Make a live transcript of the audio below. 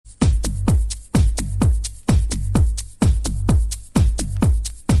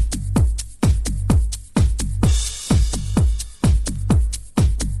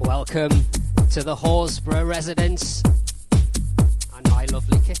welcome to the Horsburgh residence and my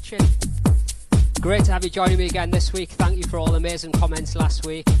lovely kitchen. Great to have you joining me again this week. Thank you for all the amazing comments last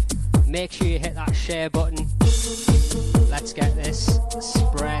week. Make sure you hit that share button. Let's get this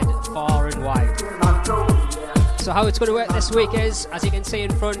spread far and wide. So how it's going to work this week is, as you can see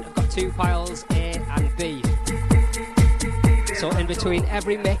in front, I've got two piles, A and B. So in between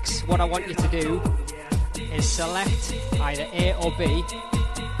every mix, what I want you to do is select either A or B,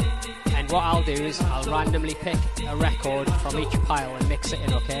 and what I'll do is I'll randomly pick a record from each pile and mix it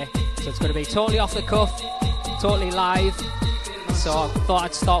in, okay? So it's going to be totally off the cuff, totally live. So I thought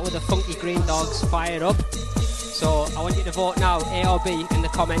I'd start with the Funky Green Dogs, Fire It Up. So I want you to vote now, A or B, in the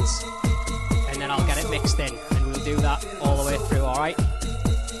comments, and then I'll get it mixed in, and we'll do that all the way through, alright?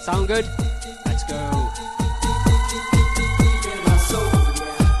 Sound good? Let's go.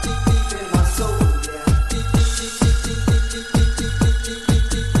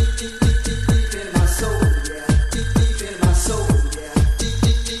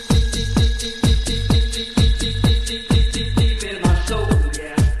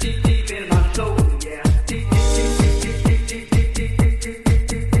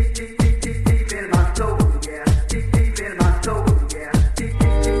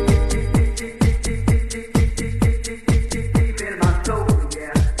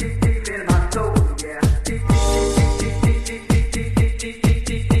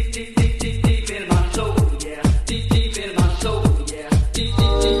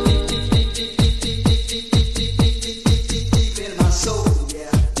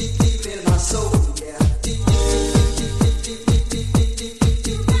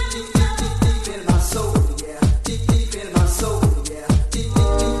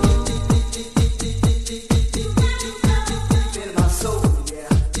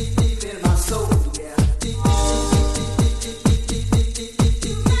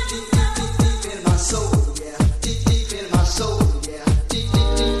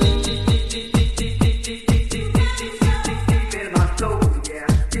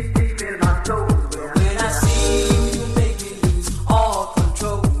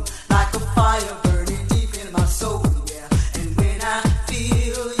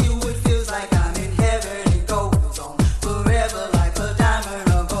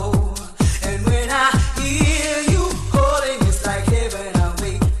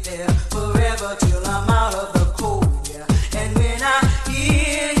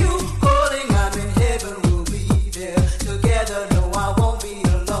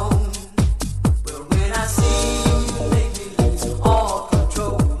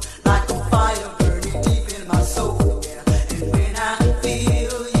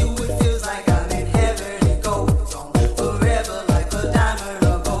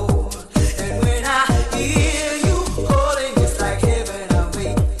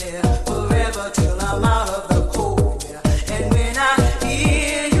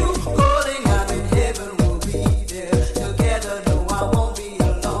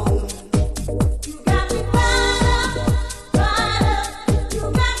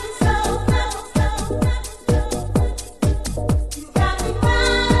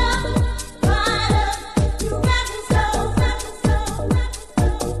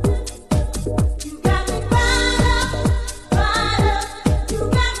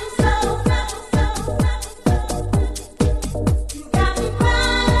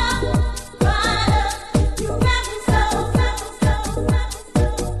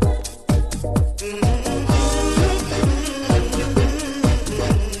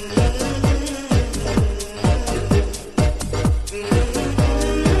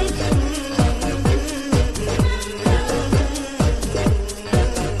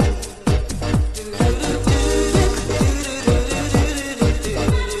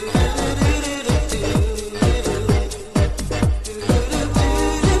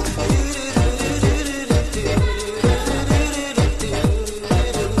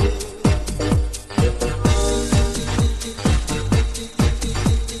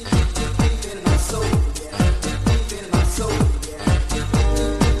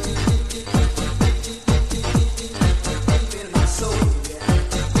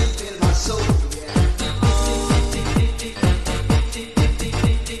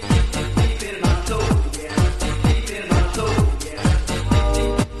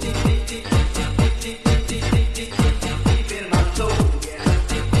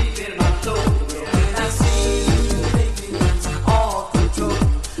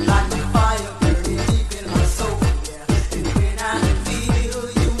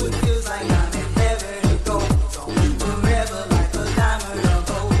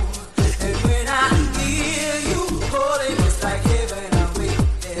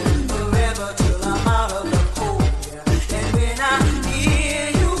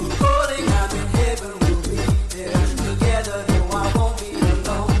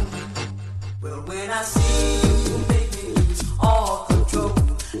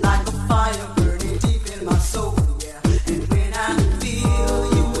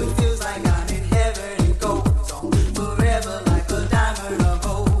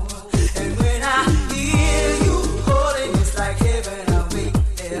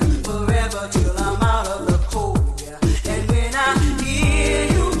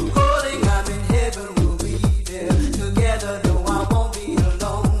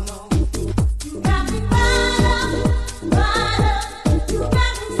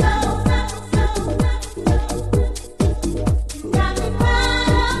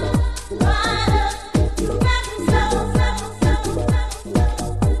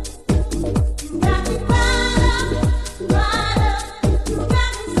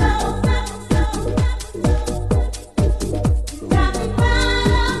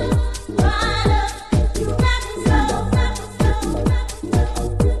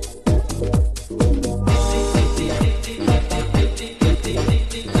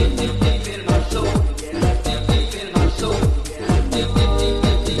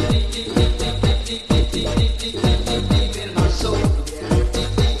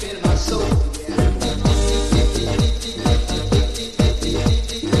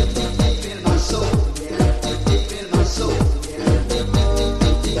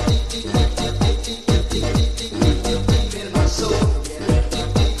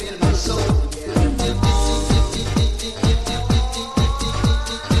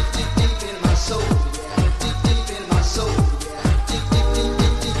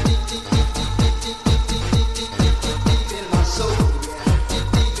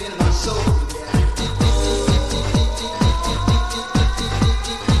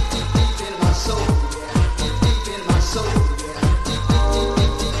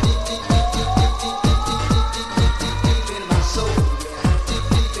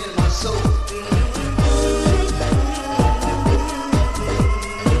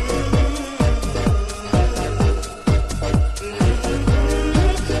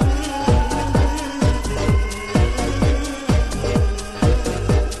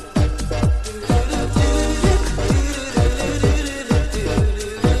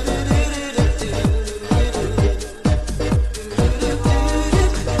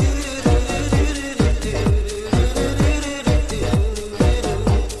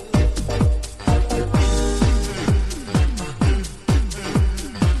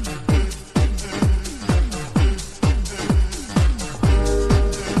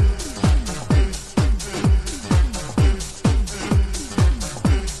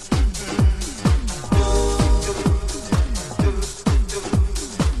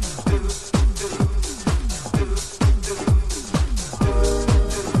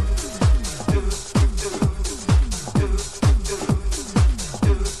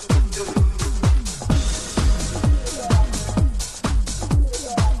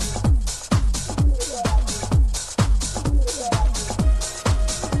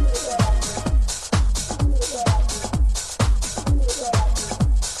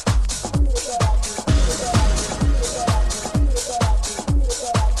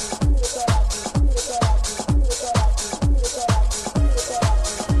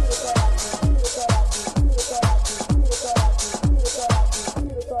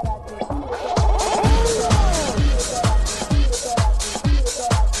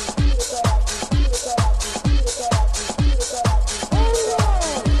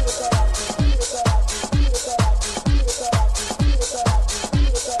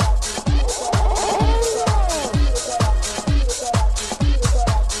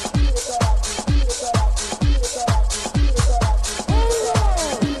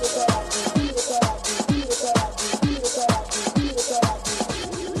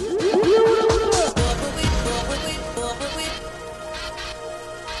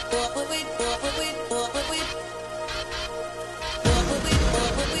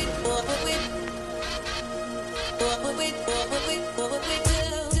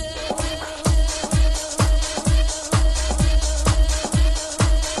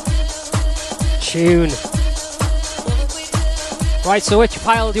 tune. Right, so which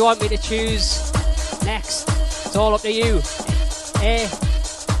pile do you want me to choose next? It's all up to you. A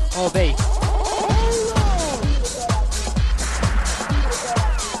or B?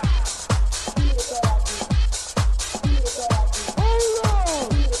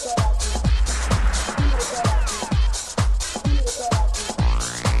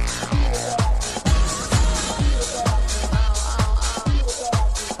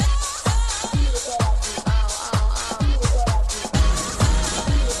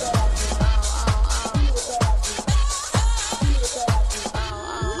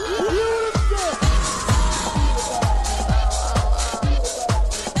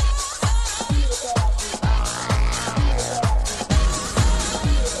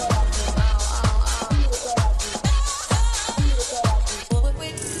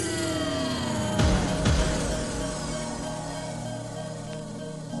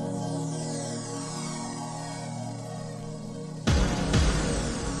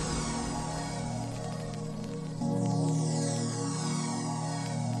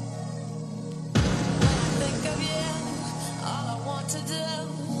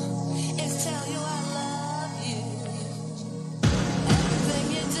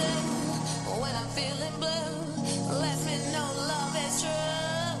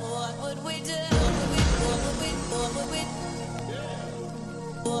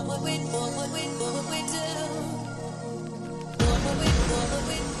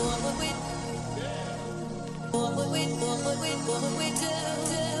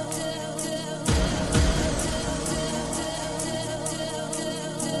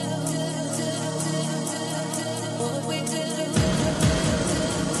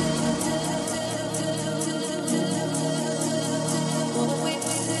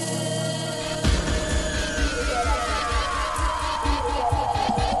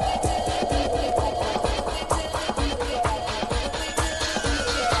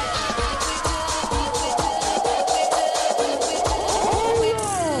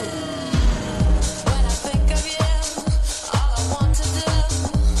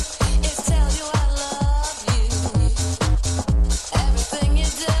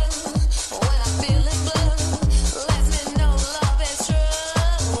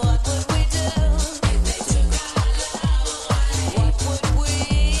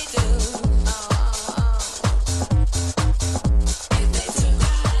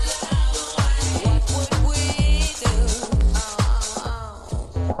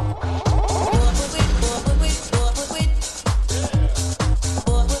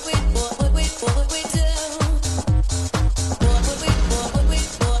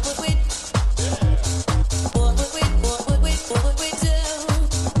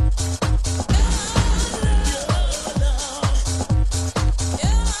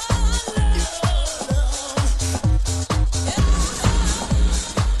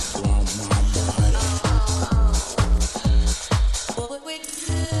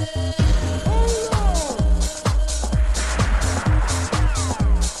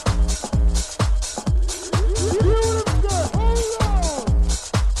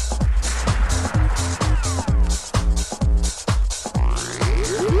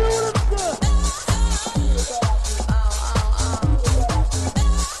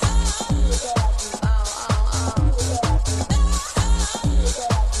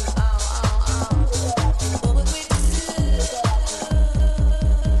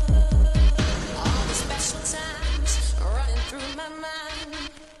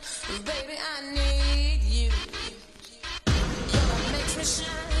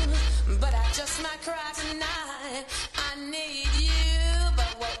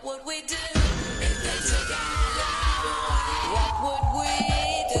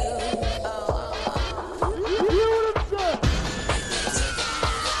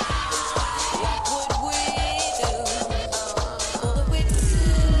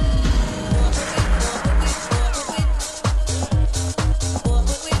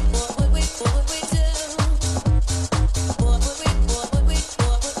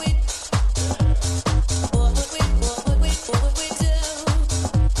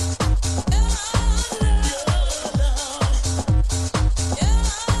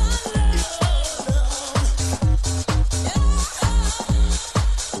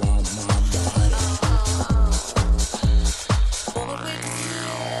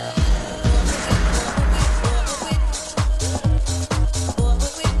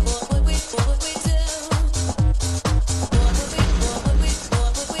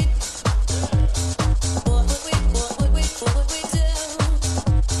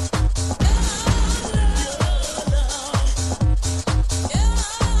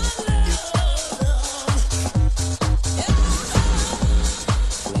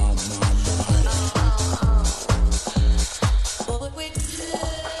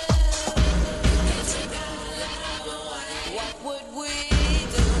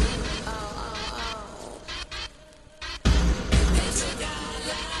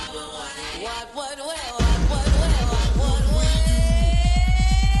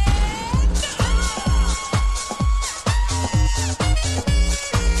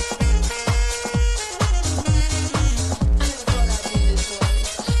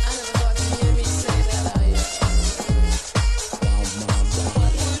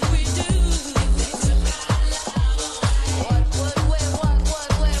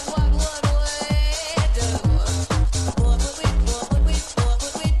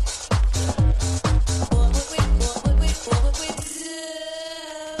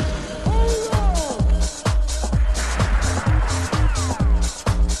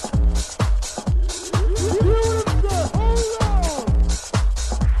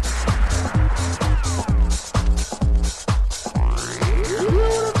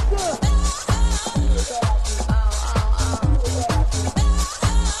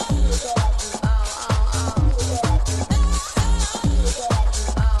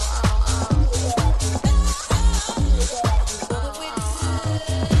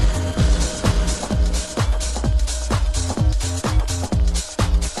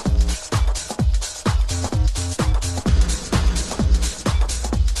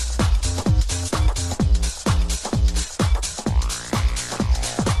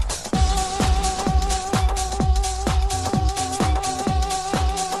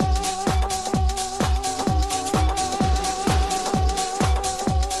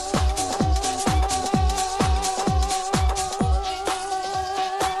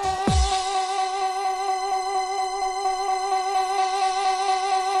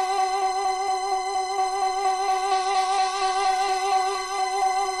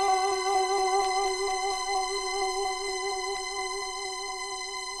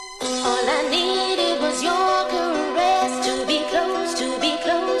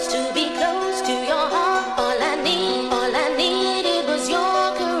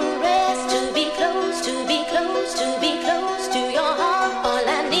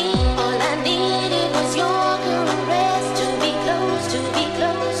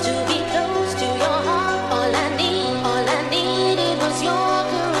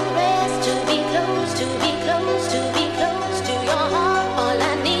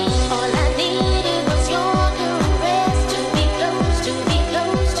 All I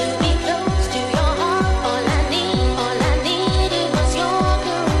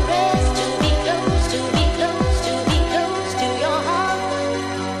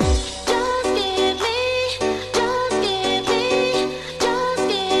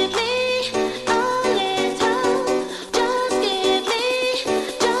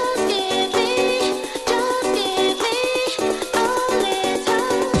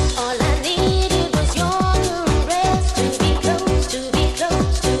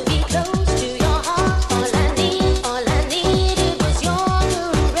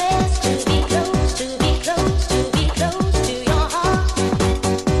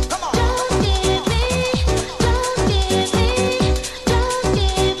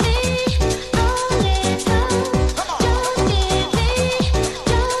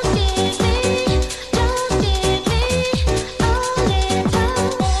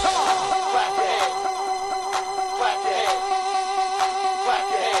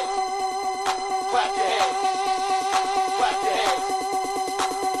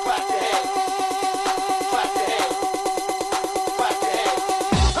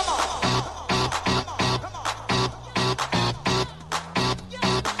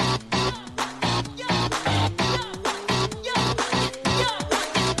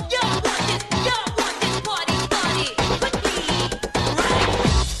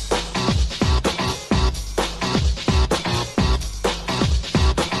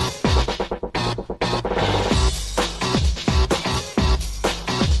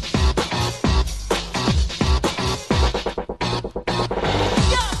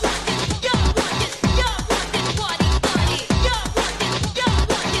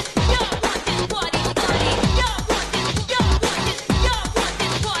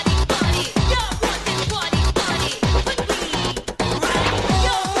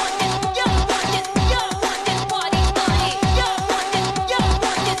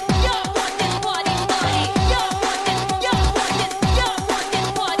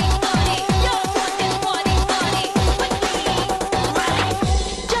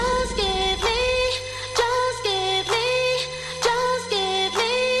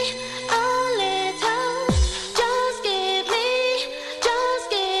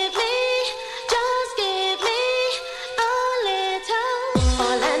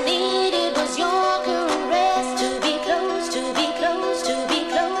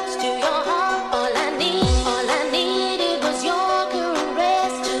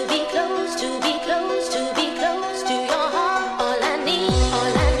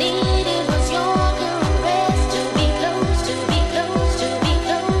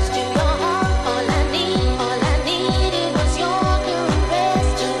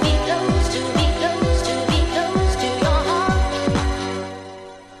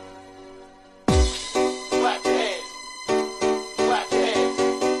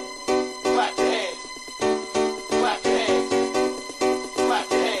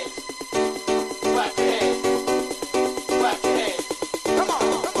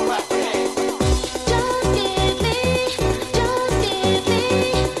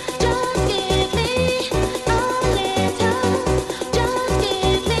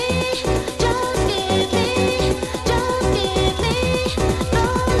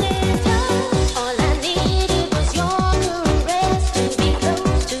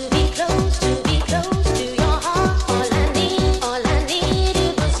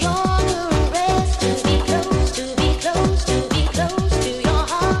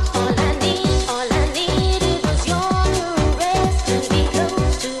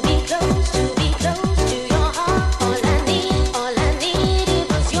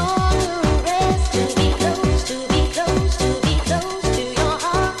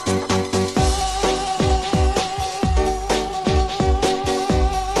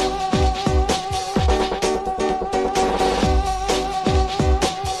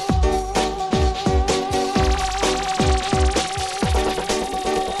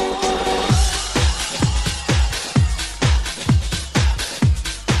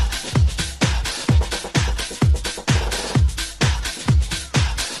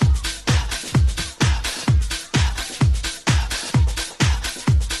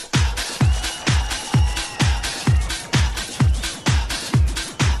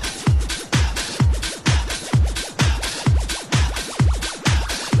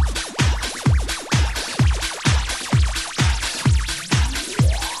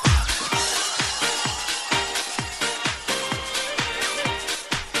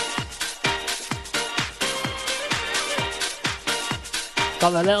Got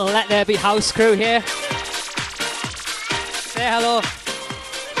the little Let There Be House crew here. Say hello.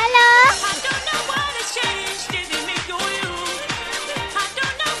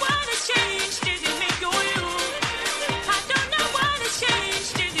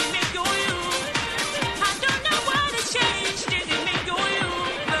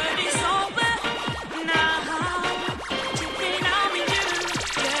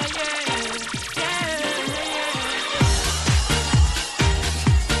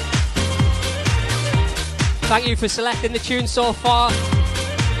 Thank you for selecting the tunes so far.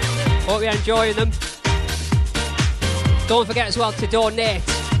 Hope you're enjoying them. Don't forget as well to donate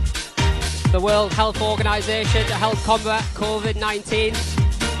the World Health Organization to help combat COVID-19.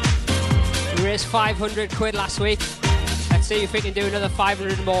 We raised 500 quid last week. Let's see if we can do another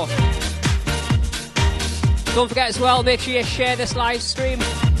 500 more. Don't forget as well, make sure you share this live stream.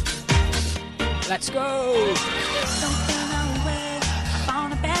 Let's go!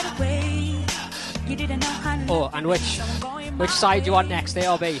 Oh, and which side do you want next,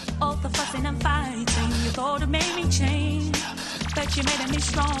 A or B? All the fussing and fighting, you thought it made me change, but you made me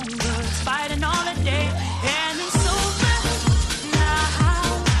stronger, fighting all the day, and it's over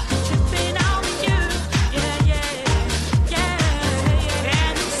now, tripping on you, yeah, yeah, yeah,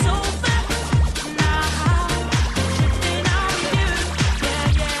 and it's over now, tripping on you, yeah,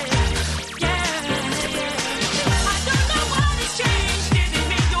 yeah, yeah. I don't know what has changed, did it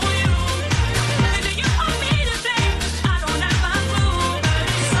make you?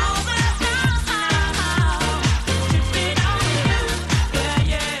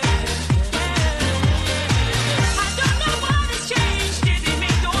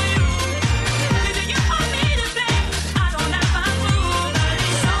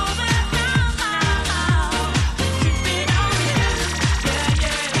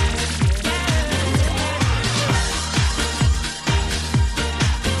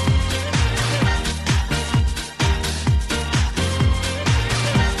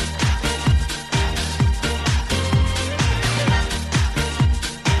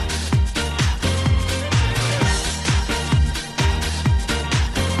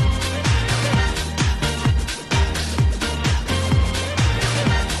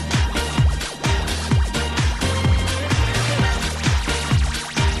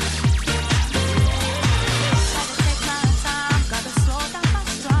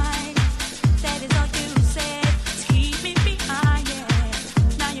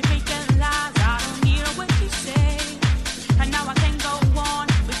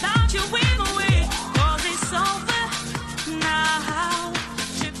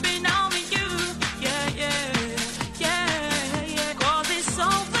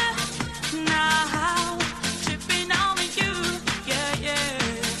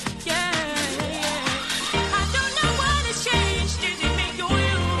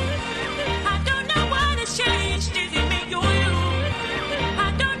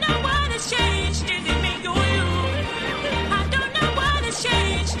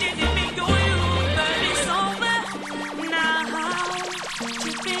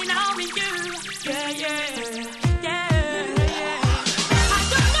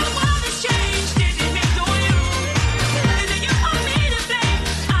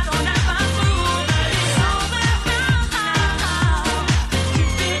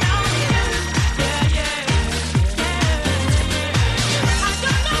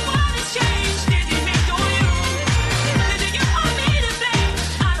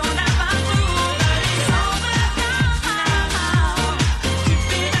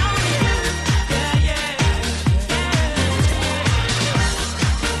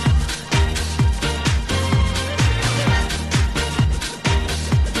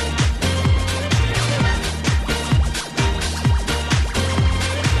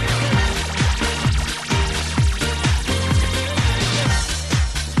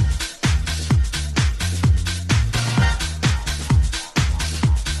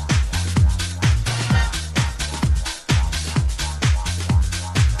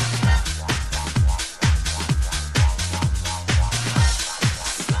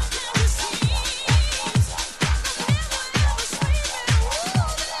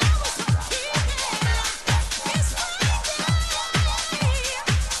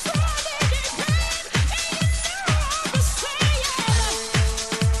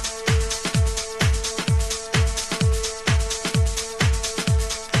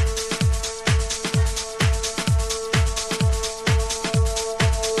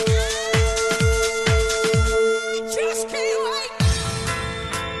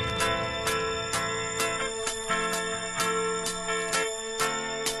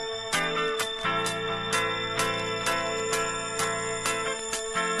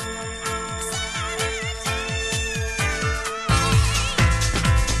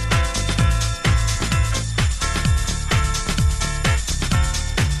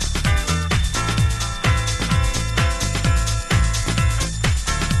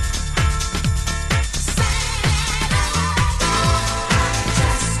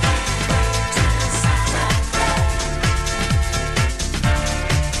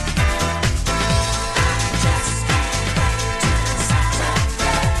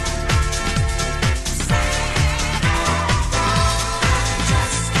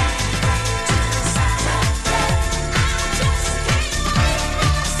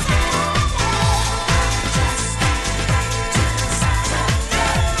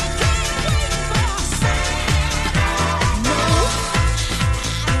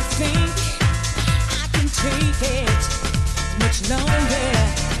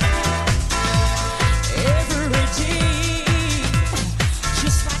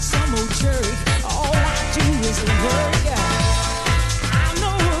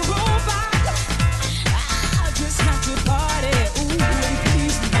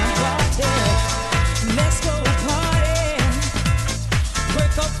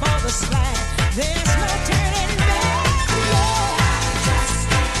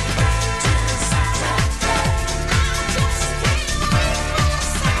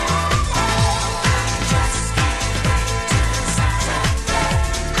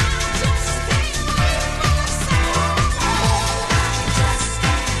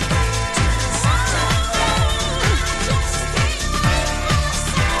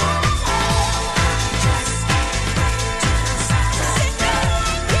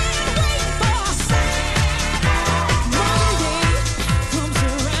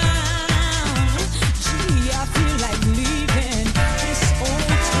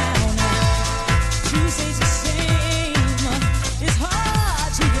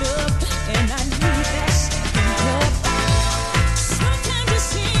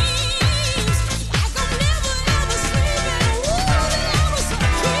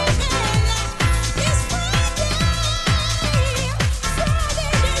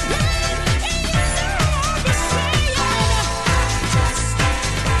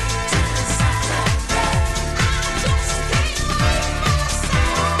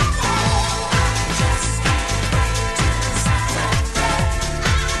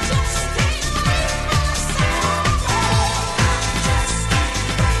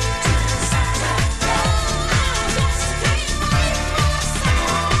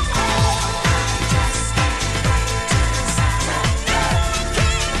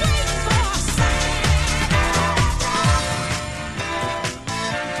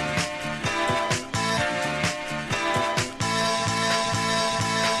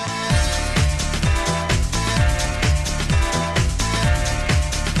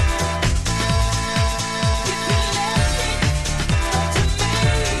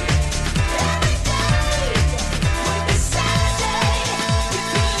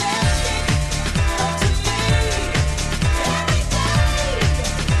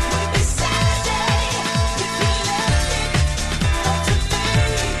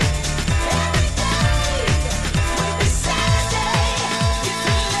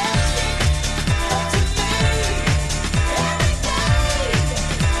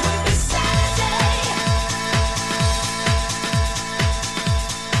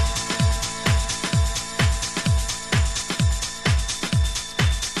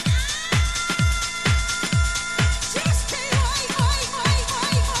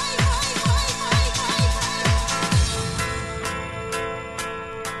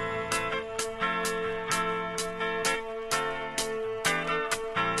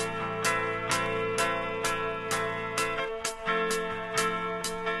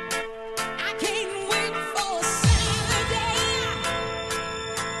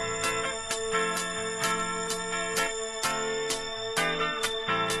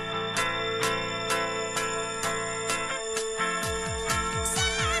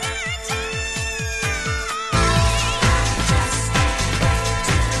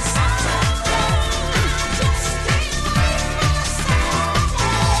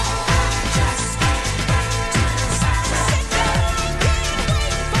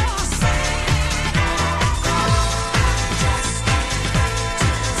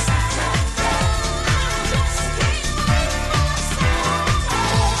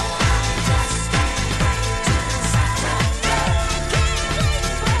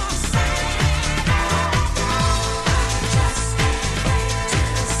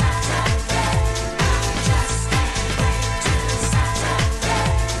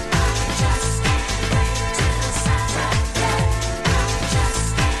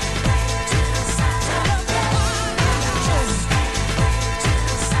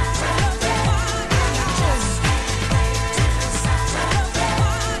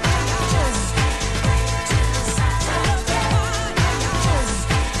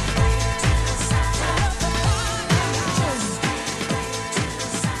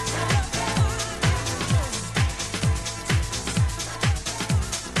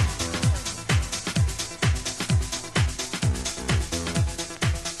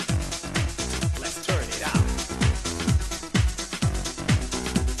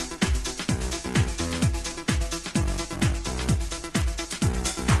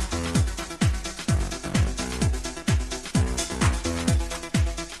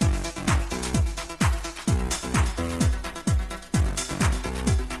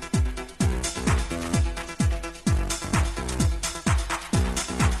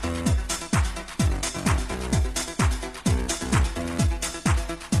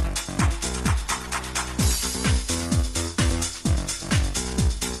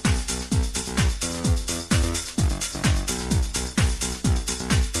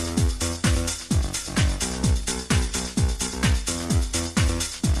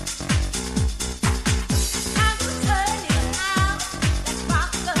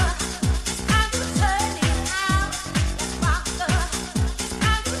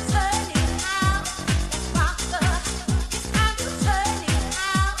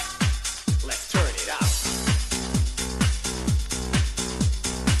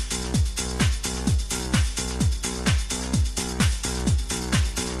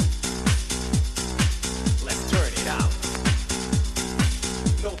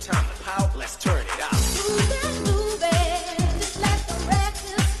 time to pout, let's turn it out.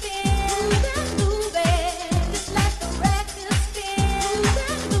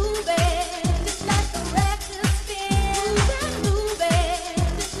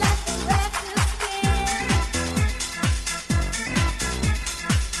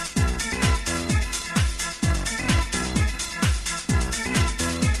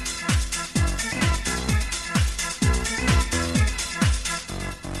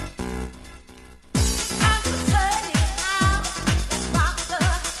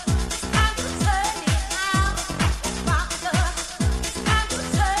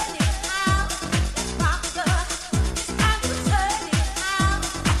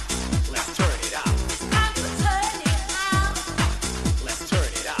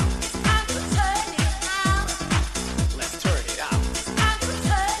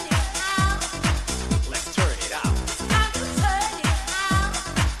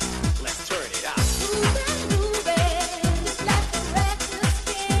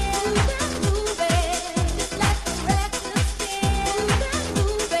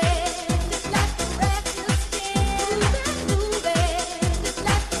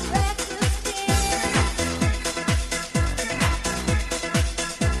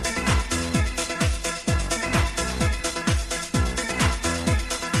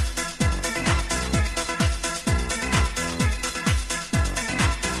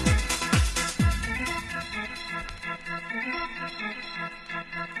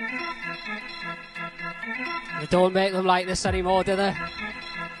 Don't make them like this anymore, do they?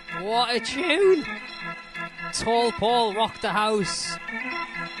 What a tune! Tall Paul rocked the house.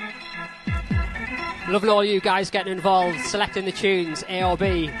 Loving all you guys getting involved, selecting the tunes, A or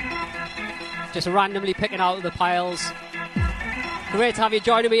B. Just randomly picking out of the piles. Great to have you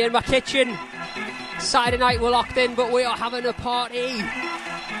joining me in my kitchen. Saturday night we're locked in, but we are having a party.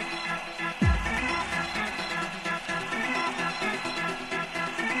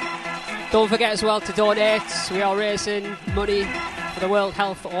 Don't forget as well to donate. We are raising money for the World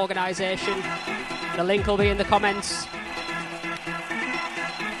Health Organization. The link will be in the comments.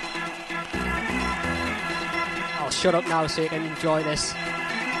 I'll shut up now so you can enjoy this.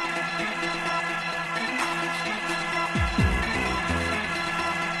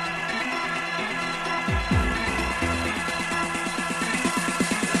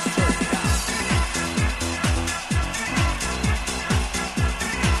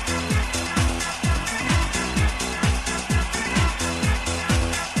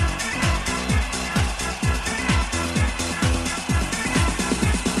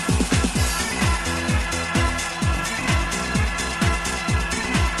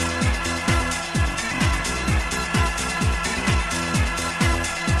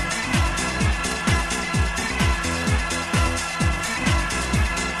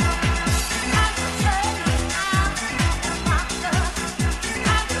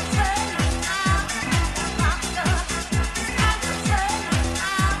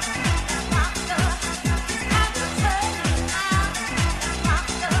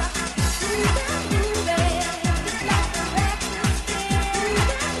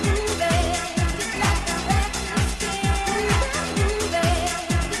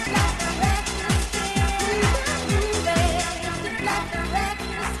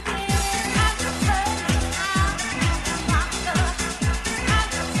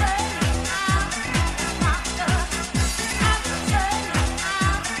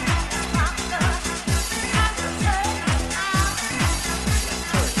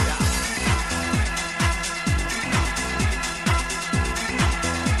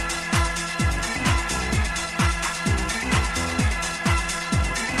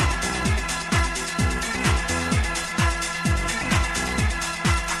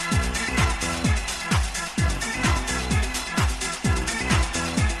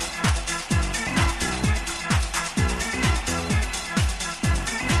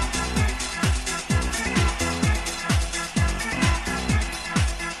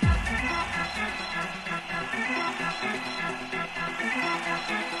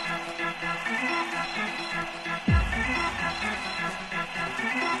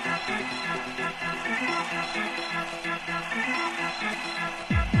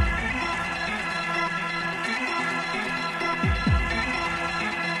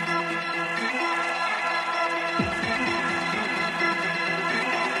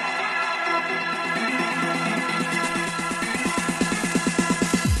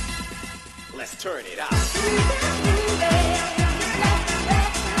 Turn it out.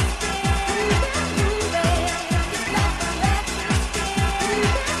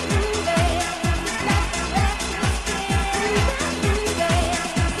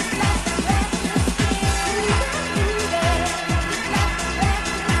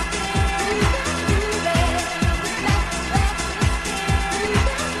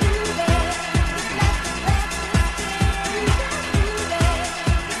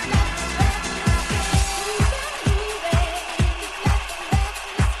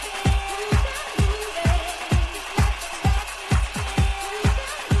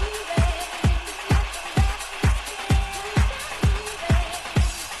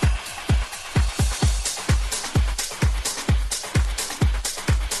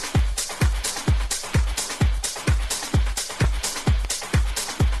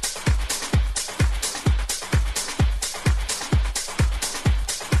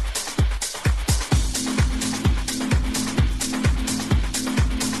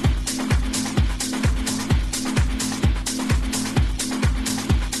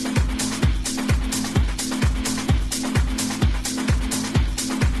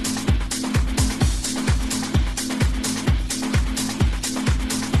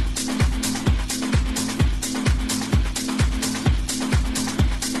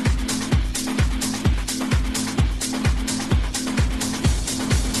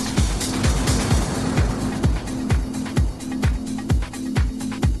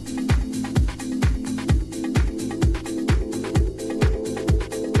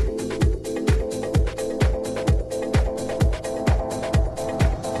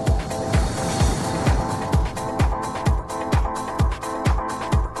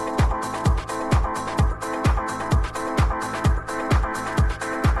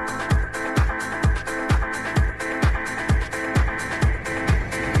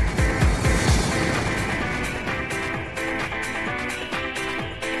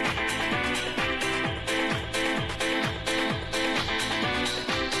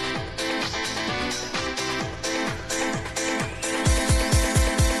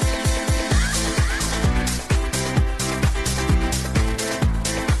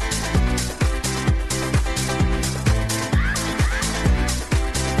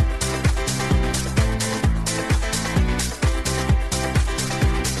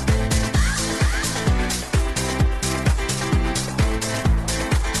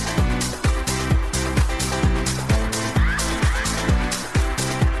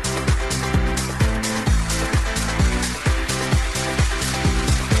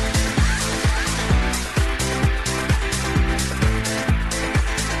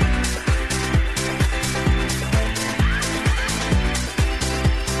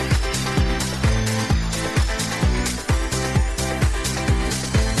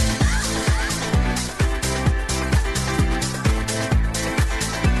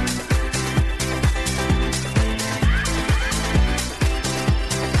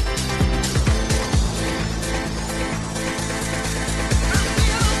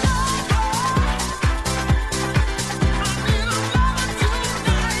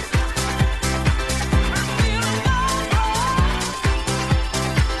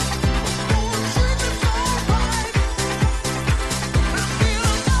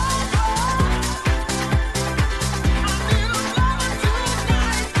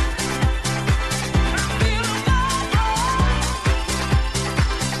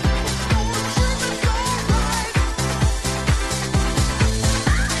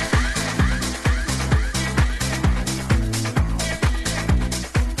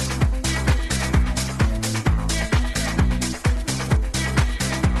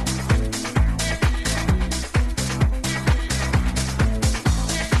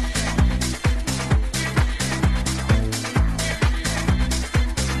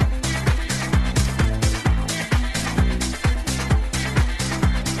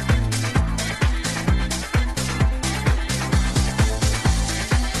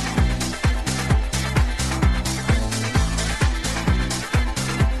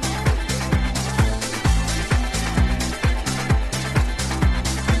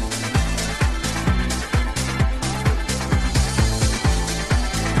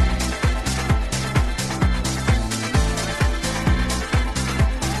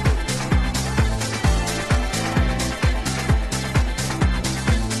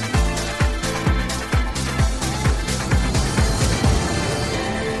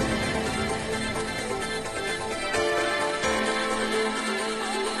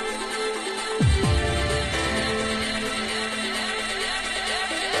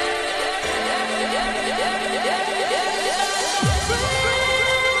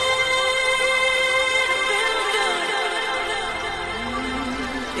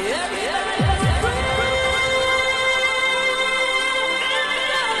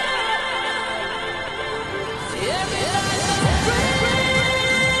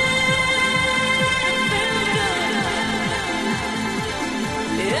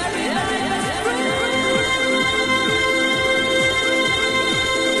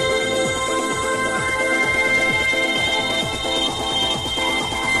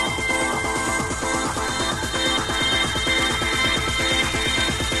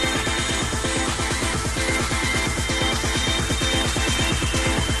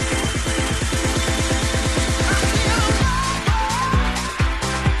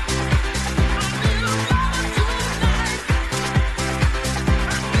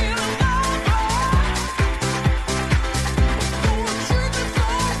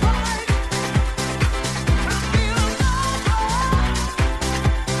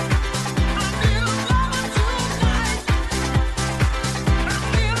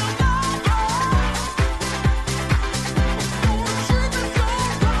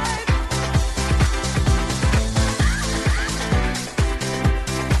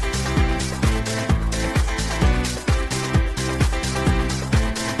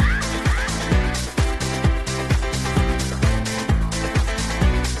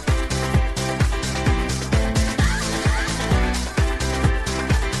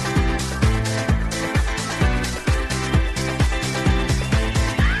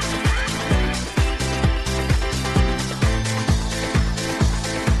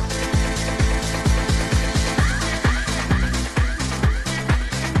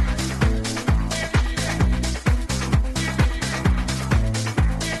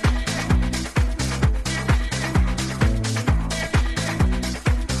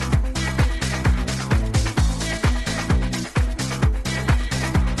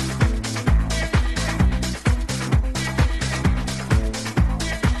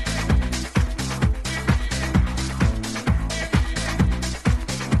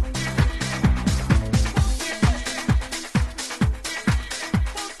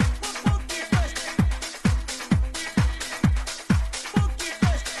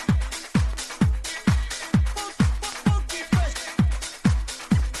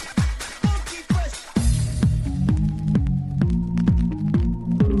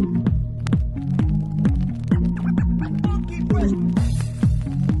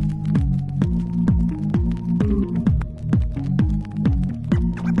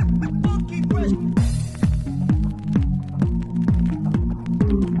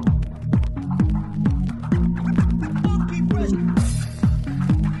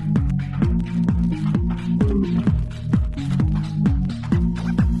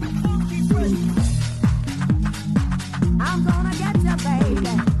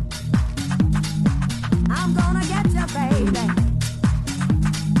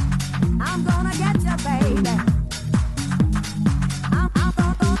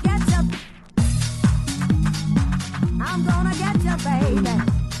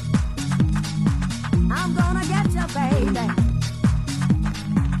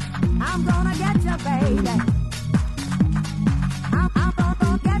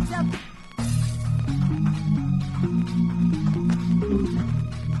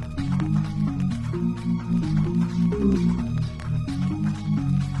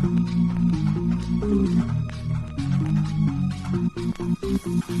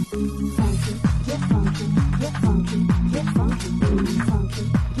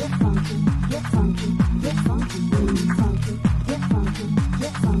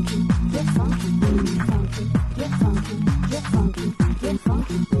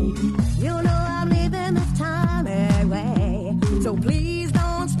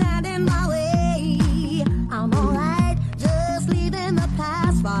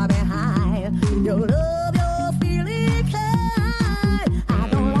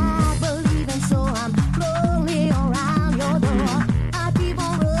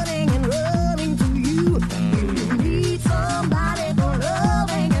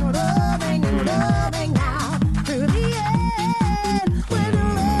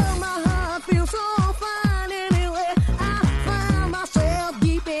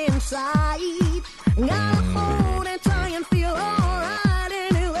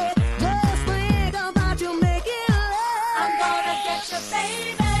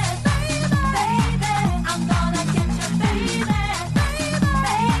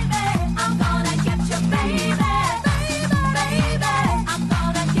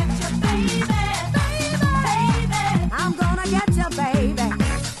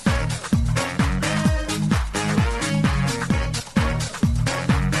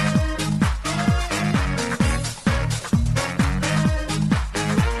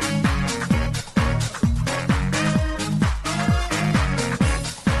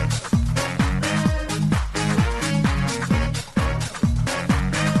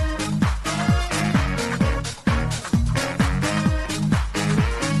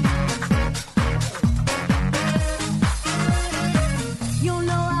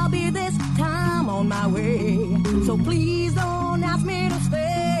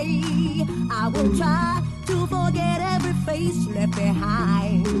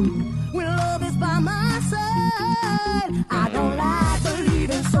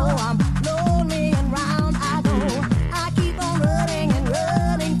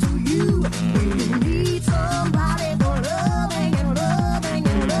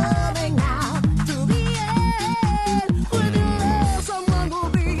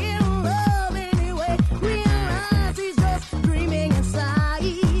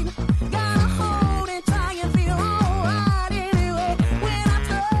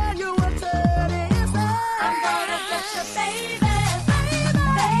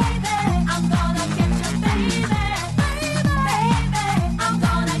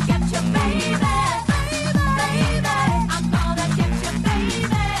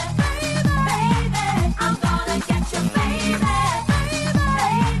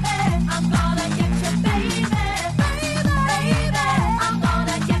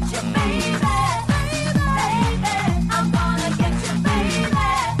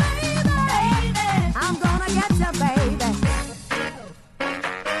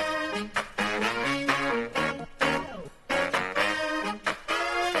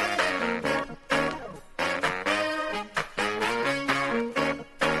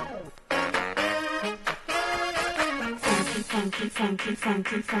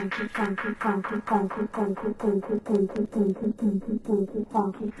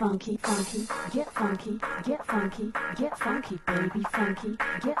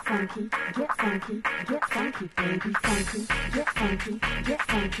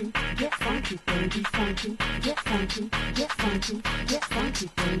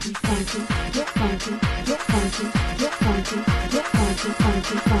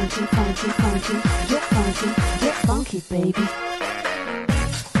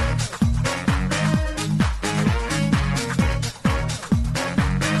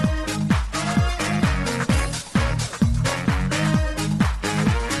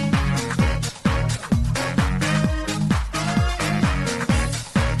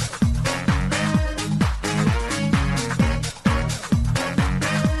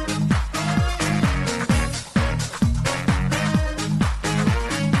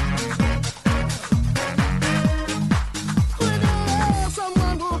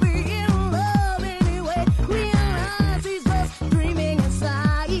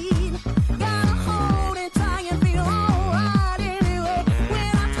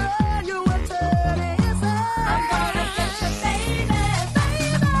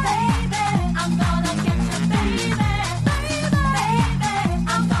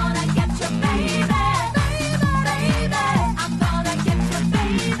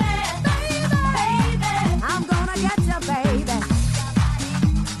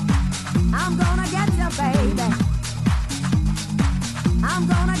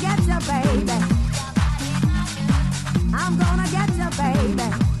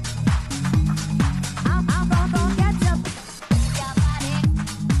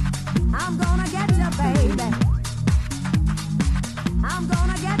 I'm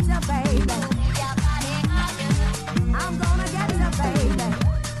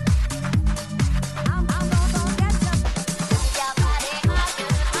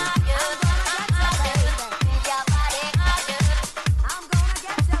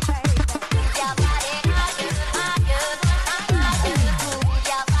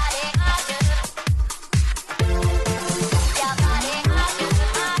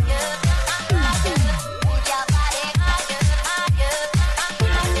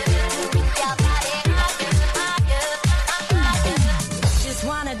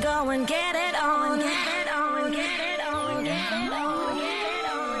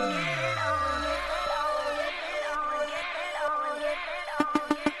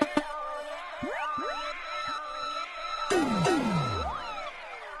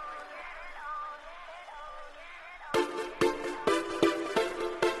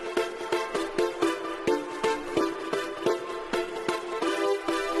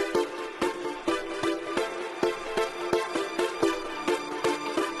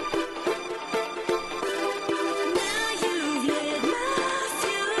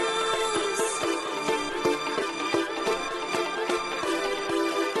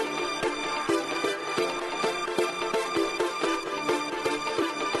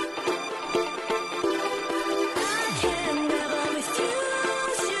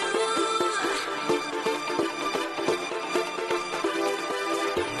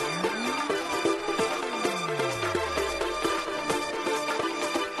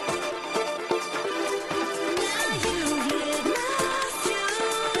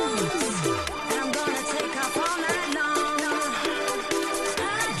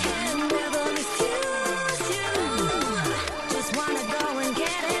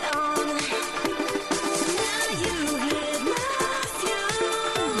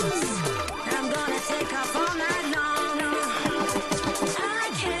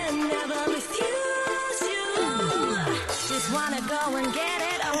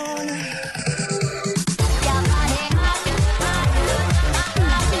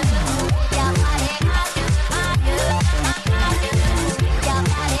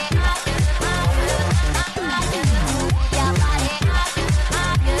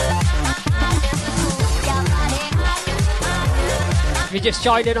If you just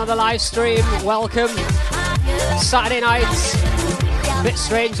joined in on the live stream, welcome. Saturday nights, a bit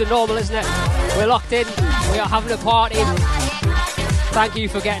strange and normal, isn't it? We're locked in, we are having a party. Thank you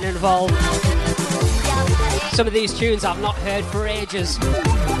for getting involved. Some of these tunes I've not heard for ages.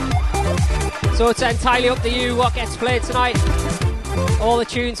 So it's entirely up to you what gets played tonight. All the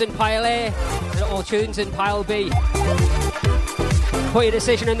tunes in pile A and all tunes in pile B. Put your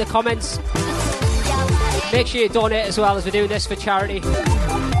decision in the comments. Make sure you donate as well, as we're doing this for charity.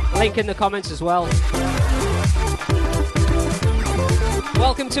 Link in the comments as well.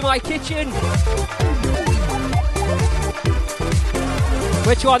 Welcome to my kitchen.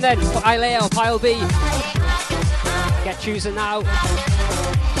 Which one then? Pile A or pile B? Get choosing now.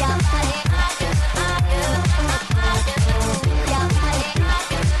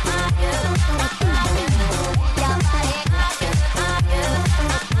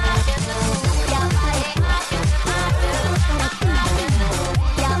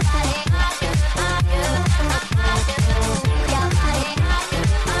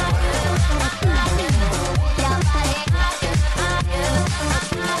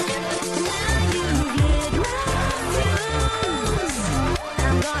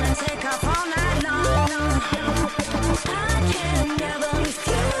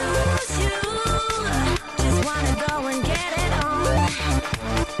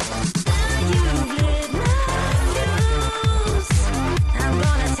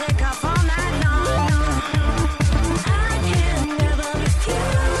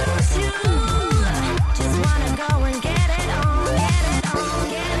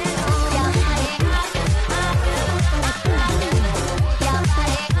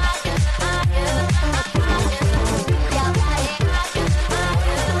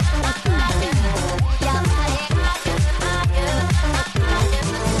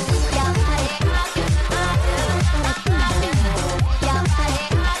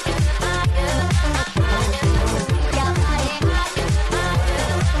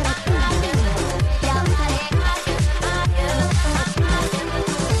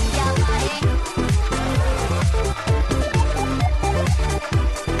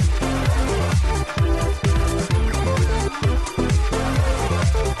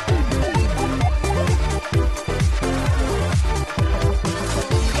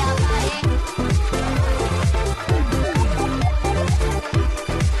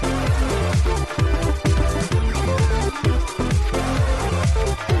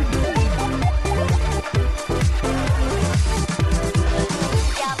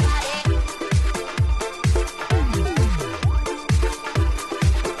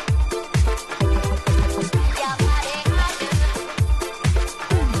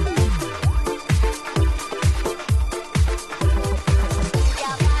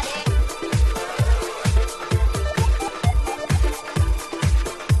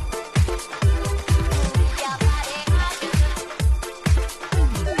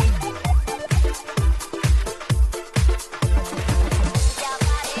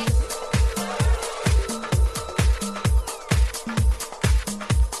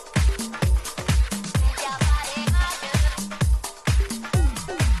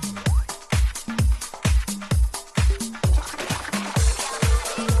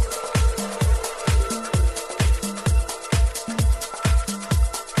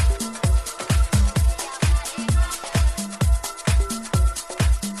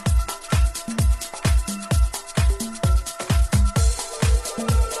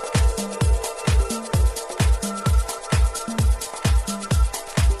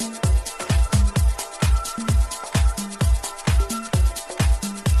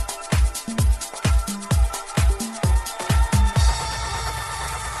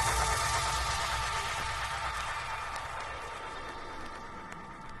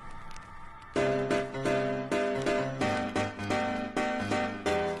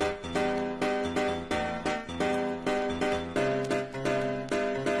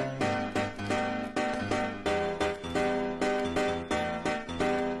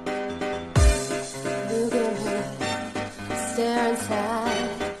 time,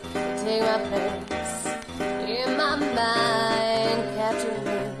 take my place in my mind, capture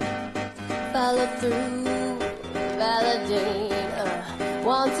me, follow through, validate,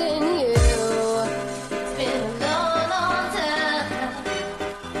 wanting you. It's been a long, long time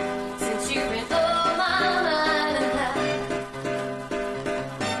since you've been on my mind, and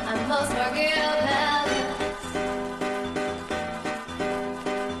I must forget about it.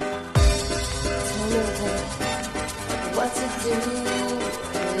 Tell me what to do,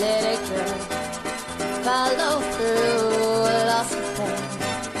 let it go, follow through, lost the pain,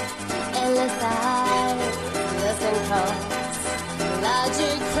 endless eyes, listen calls,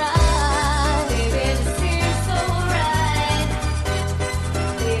 logic cries. Baby, this seems so right.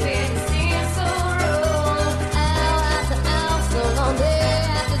 Baby, this seems so wrong. Hour after hour, so long, day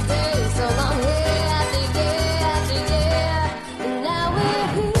after day, so long, year after year after year, and now we're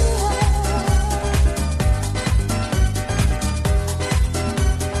here.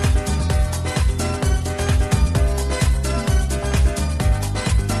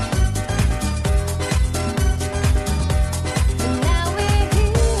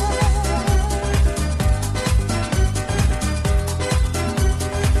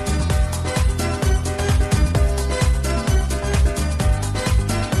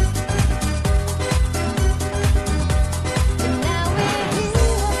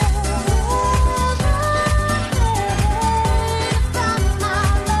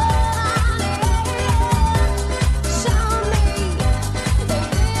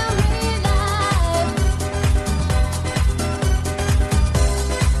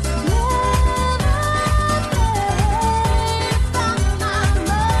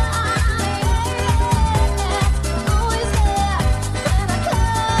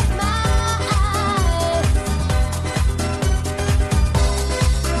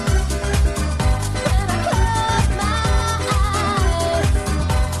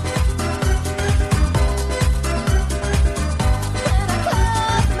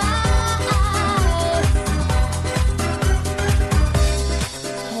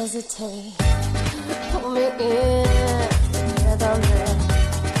 Pull me in, rhythm,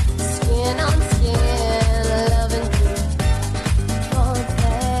 skin on skin, loving you, falling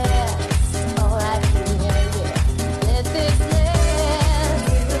fast, all right here, yeah. Let this last,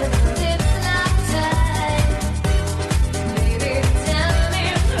 lips lock tight, baby, tell me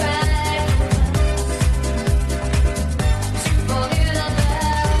right, to forget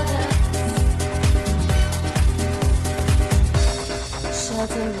about us.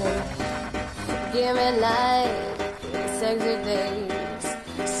 Shelter me. Give me light, sexy days,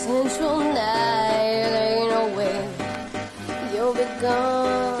 sensual night, ain't no way you'll be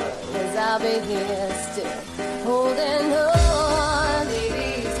gone, as I'll be here still, holding on. Baby,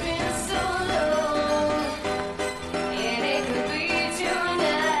 it's been so long, and it could be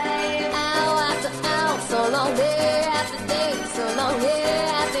tonight. Hour after hour, so long, day after day, so long, year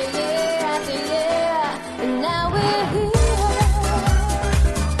after year after year, and now we're here.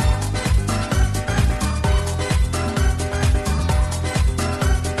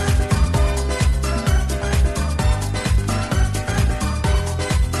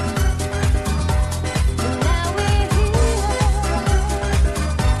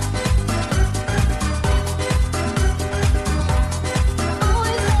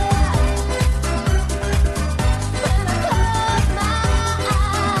 When I close my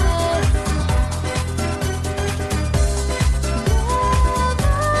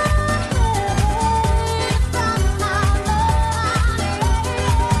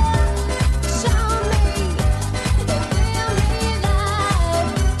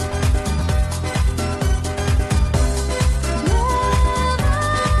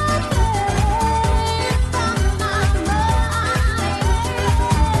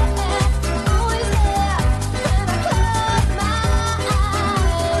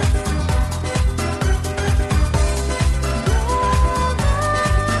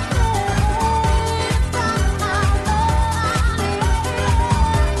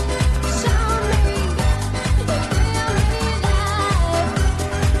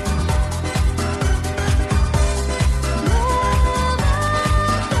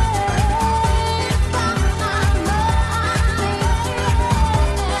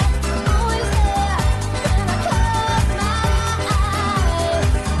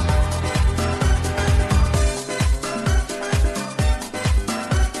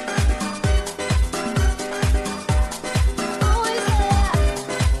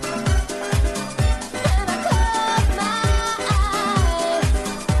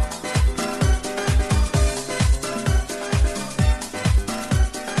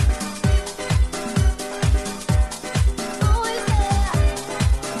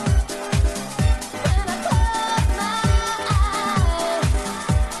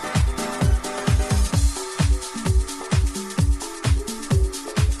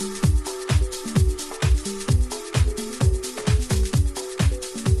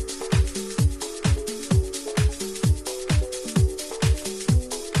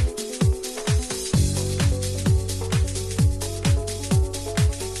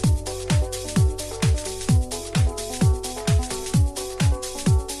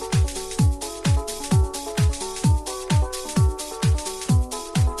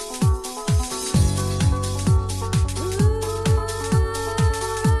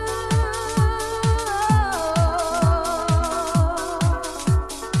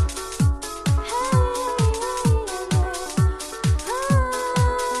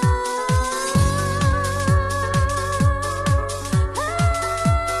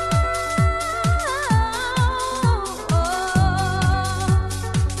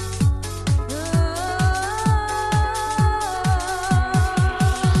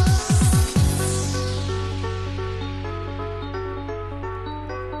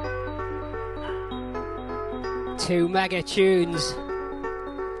Two mega tunes.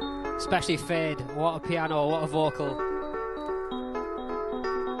 Especially Fade. What a piano, what a vocal.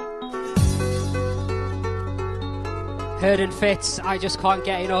 Heard and Fits, I just can't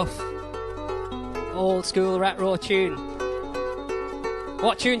get enough. Old school retro tune.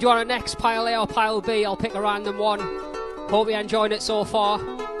 What tune do you want next? Pile A or Pile B? I'll pick a random one. Hope you're enjoying it so far.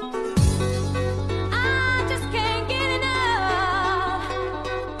 I just can't get enough.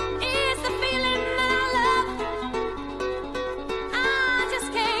 It's the feeling I love. I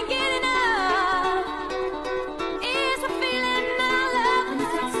just can't get enough. It's the feeling I love.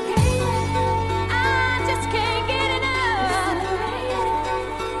 I just can't get enough.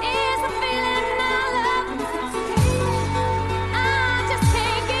 It's the feeling I love. I just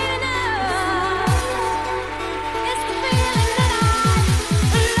can't get enough. It's the feeling that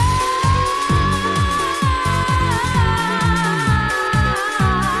I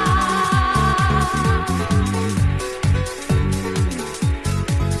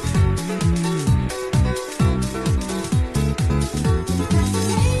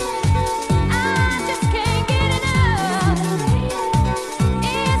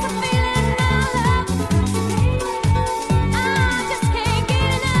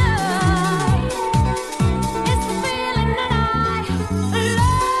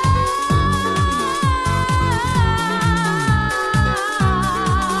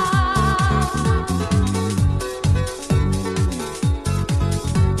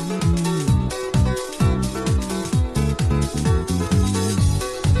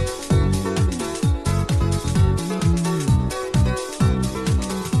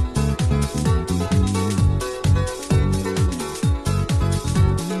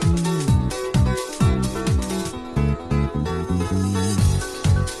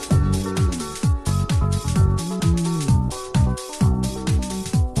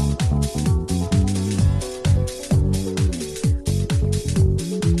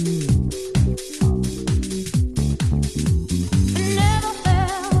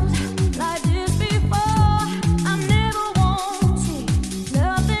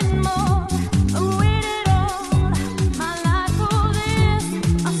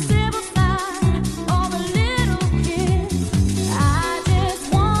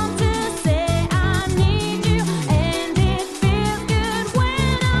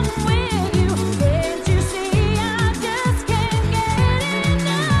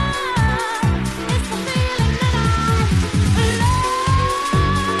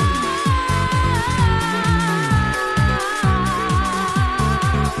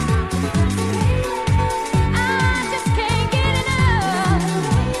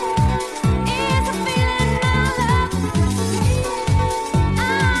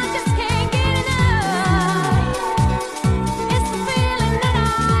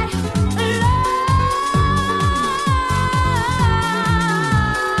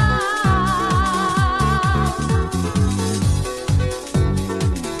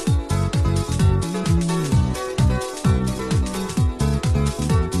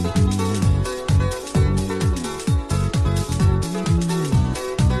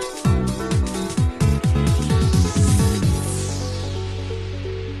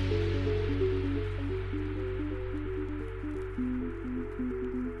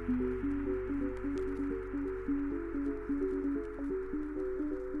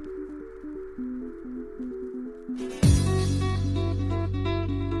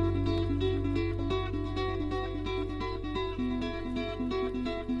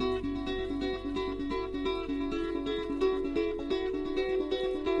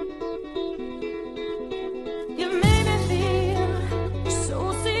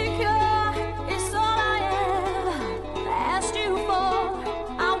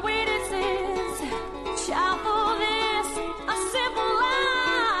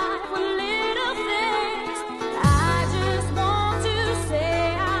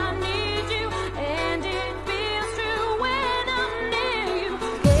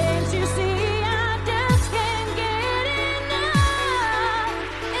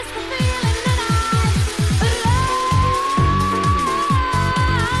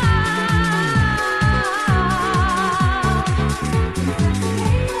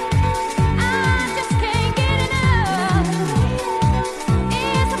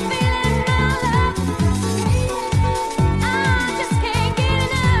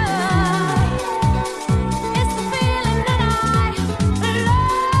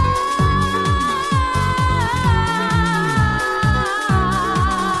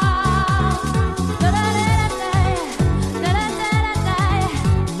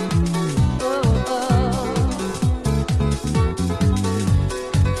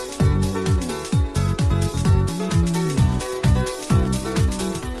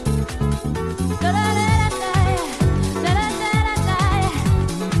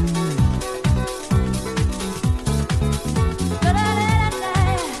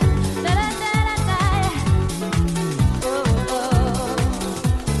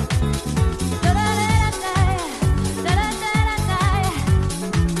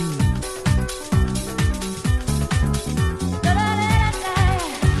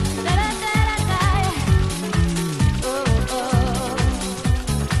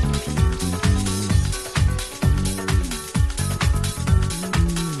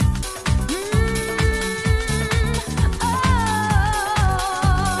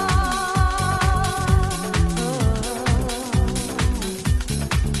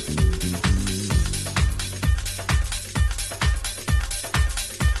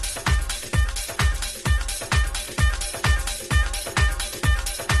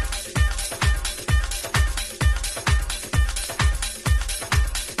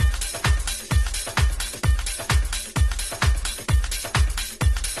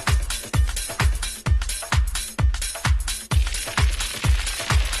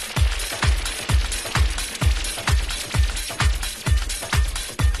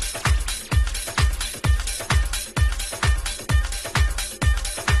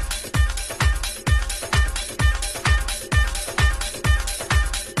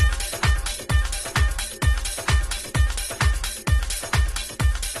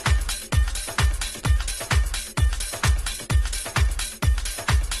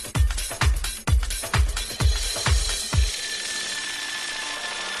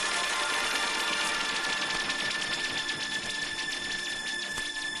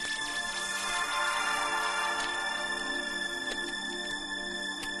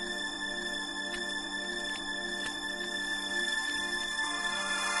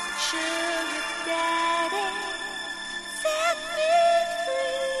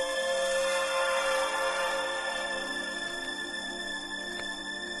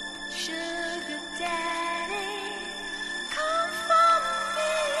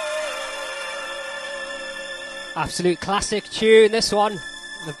Absolute classic tune, this one.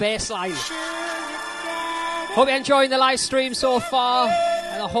 The bass line. Hope you're enjoying the live stream so far.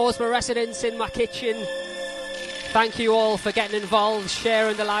 At the Horsburgh residents in my kitchen. Thank you all for getting involved,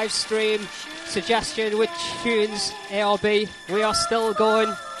 sharing the live stream, suggestion which tunes, A or B. We are still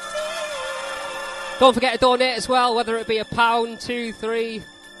going. Don't forget to donate as well, whether it be £1, £2, £3,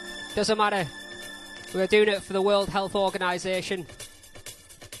 doesn't matter. We're doing it for the World Health Organisation.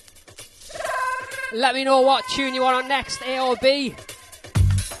 Let me know what tune you want on next, A or B.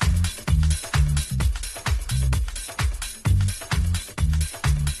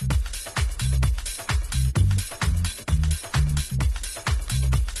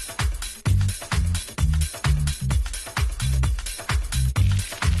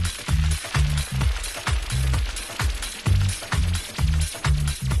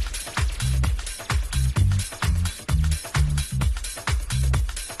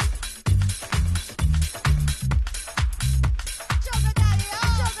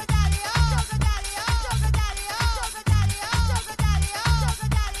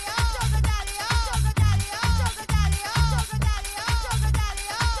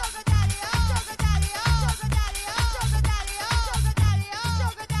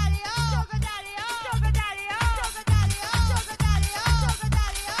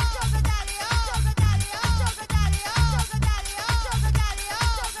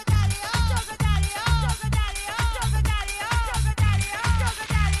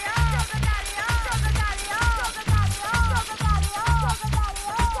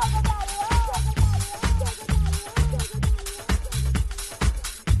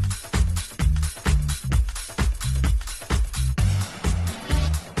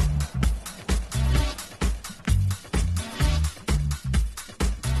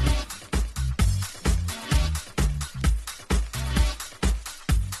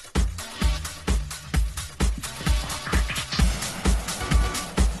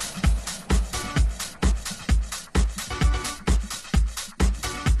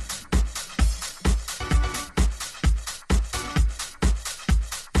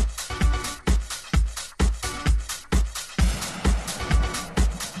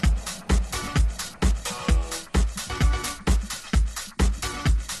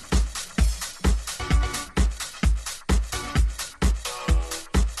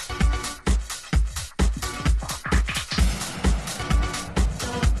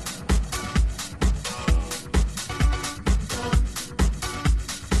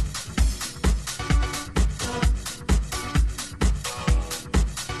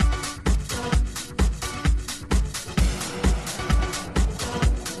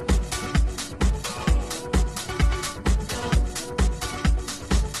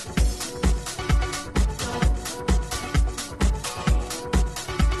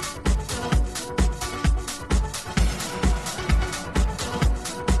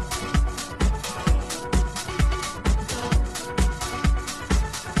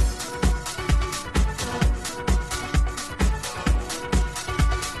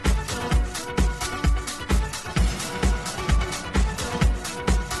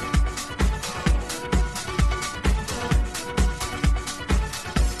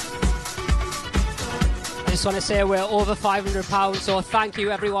 Just want to say we're over £500, so thank you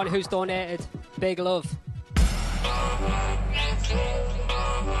everyone who's donated. Big love.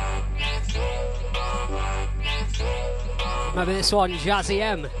 Remember this one, Jazzy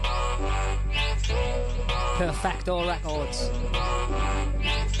M. Perfecto Records.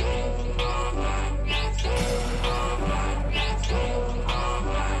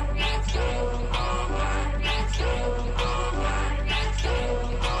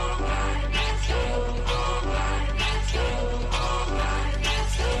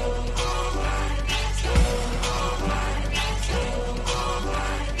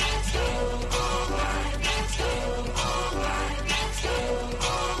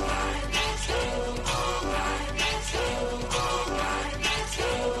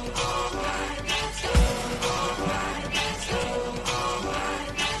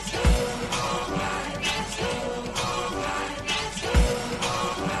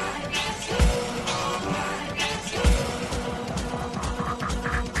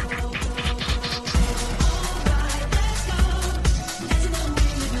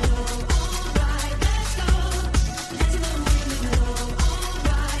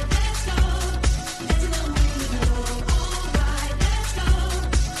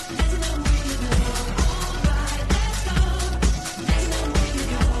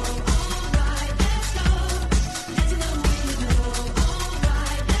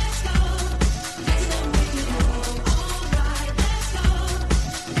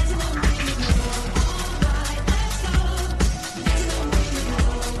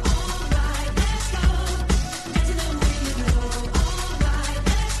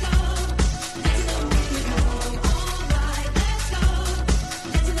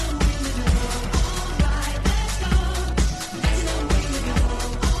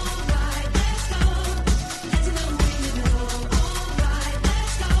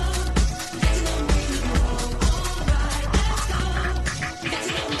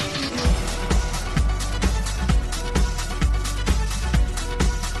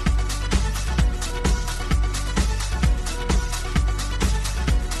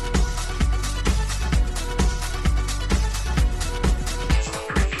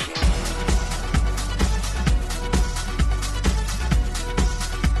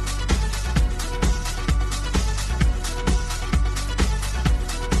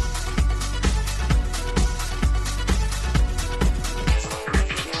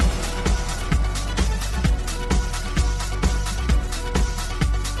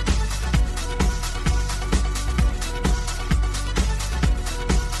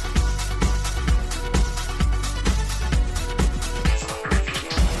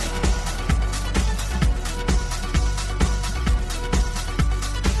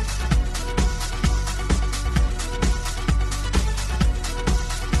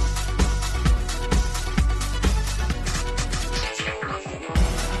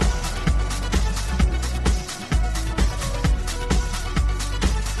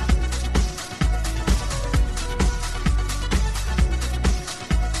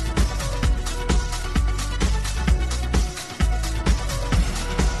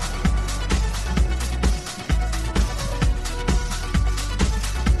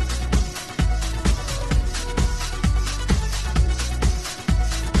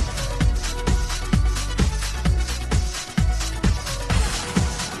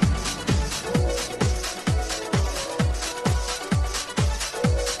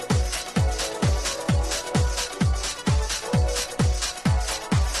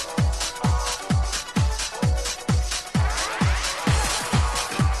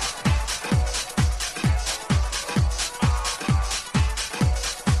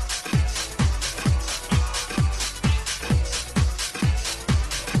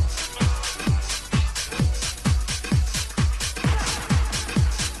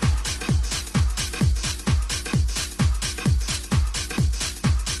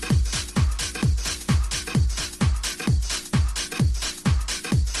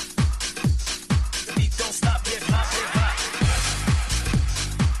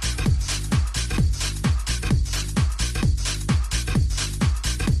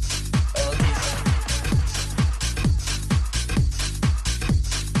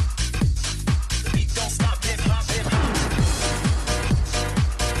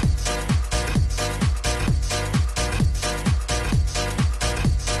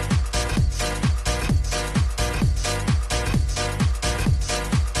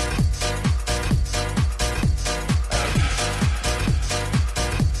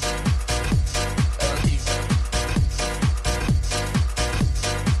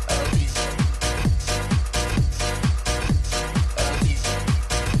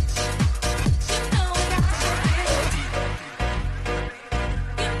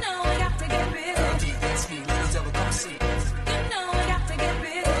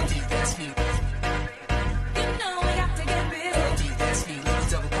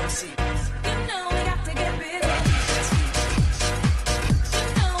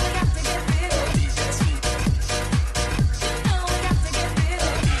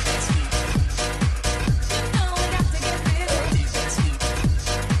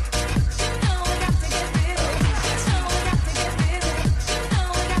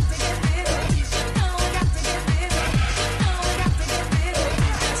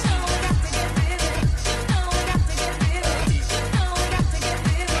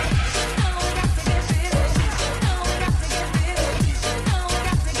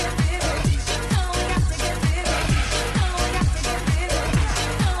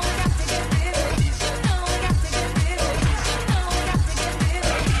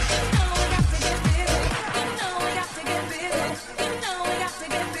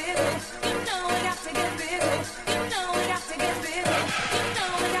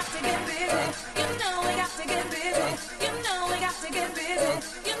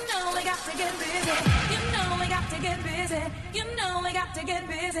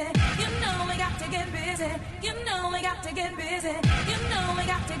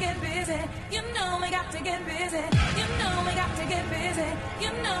 get busy. You know we got to get busy. You know we got to get busy.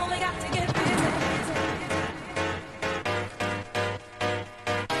 You know we got to get busy.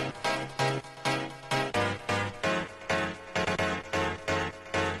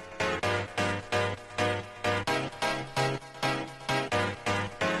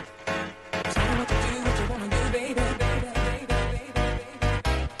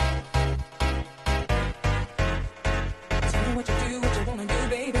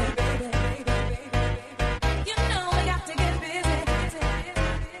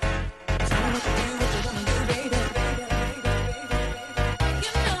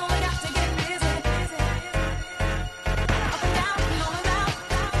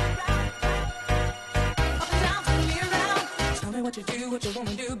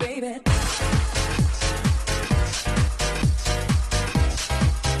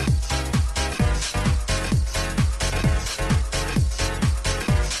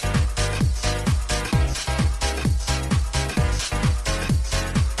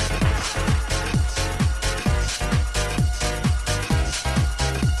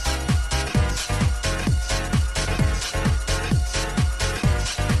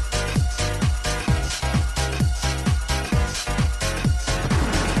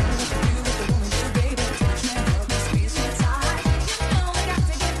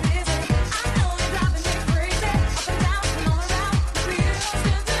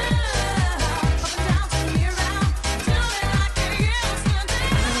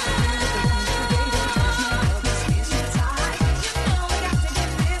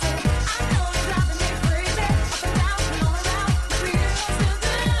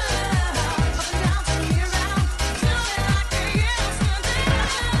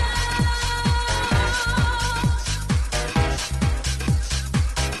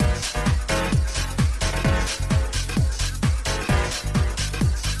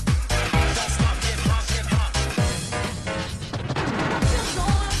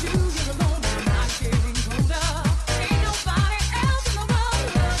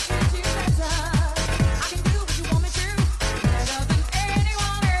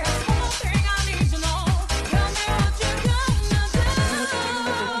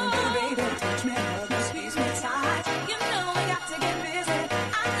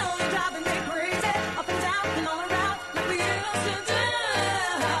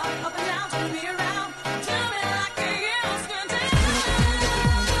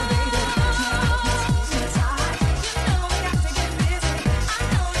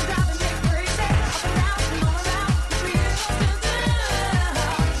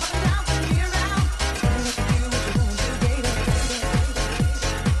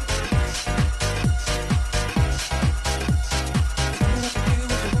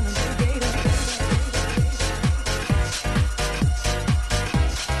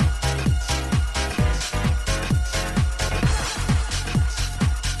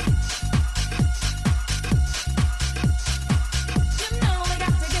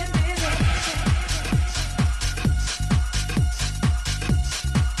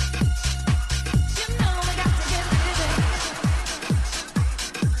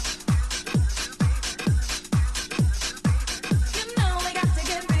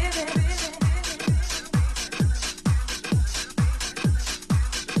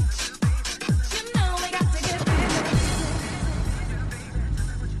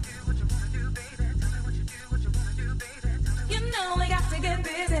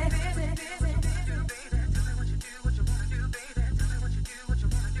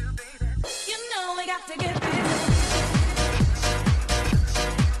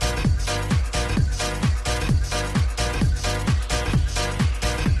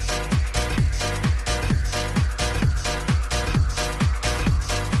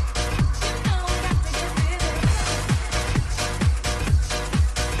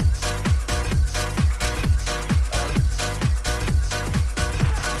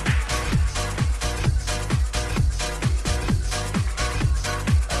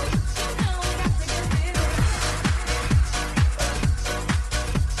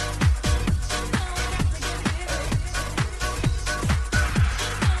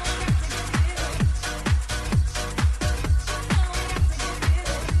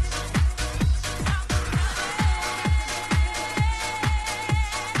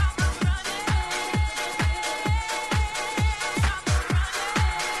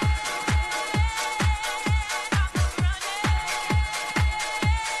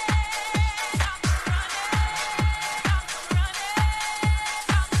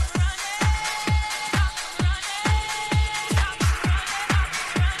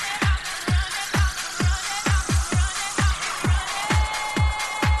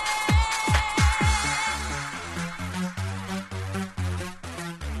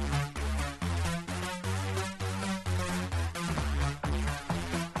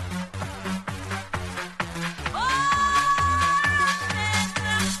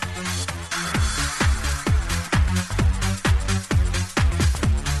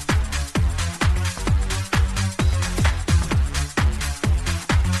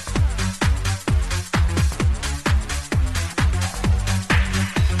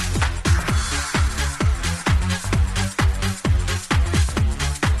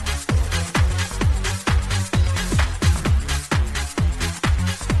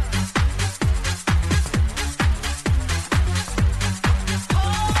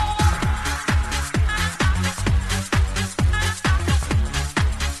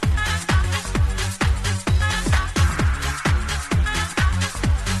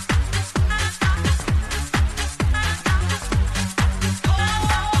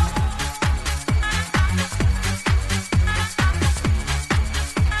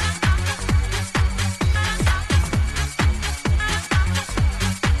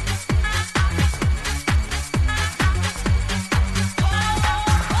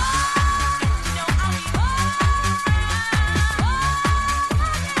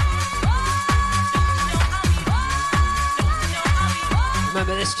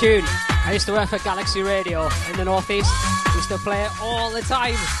 tune. I used to work for Galaxy Radio in the Northeast. Used to play it all the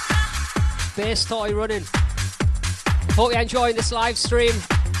time. Bass toy running. Hope you're enjoying this live stream.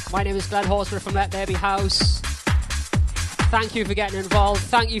 My name is Glenn Horsburgh from Let There Be House. Thank you for getting involved.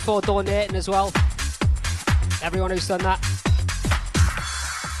 Thank you for donating as well. Everyone who's done that.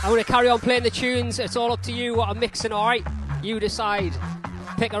 I'm going to carry on playing the tunes. It's all up to you what I'm mixing, alright? You decide.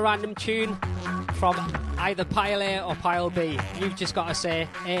 Pick a random tune from either pile A or pile B. You've just got to say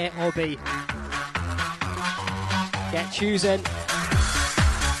A or B. Get choosing.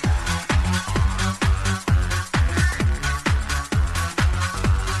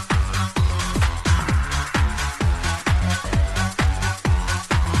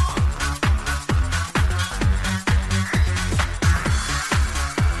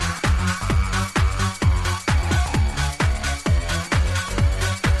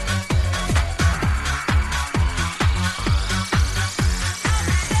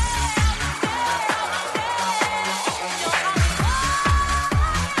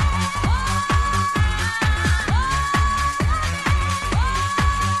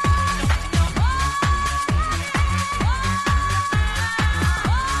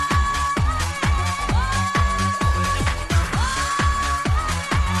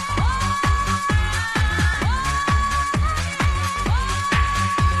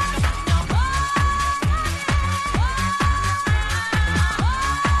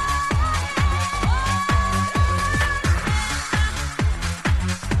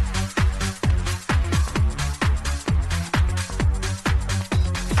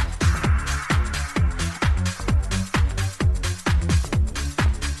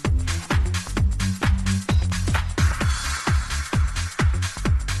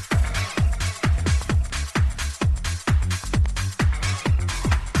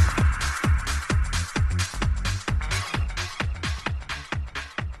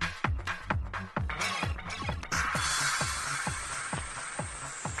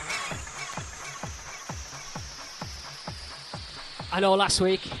 I know last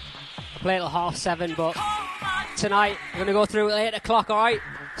week I played till 7:30, but tonight I'm going to go through at 8 o'clock, alright?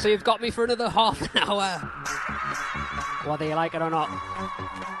 So you've got me for another half an hour, whether you like it or not.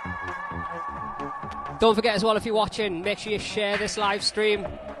 Don't forget as well, if you're watching, make sure you share this live stream.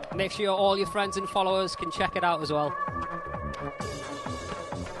 Make sure all your friends and followers can check it out as well.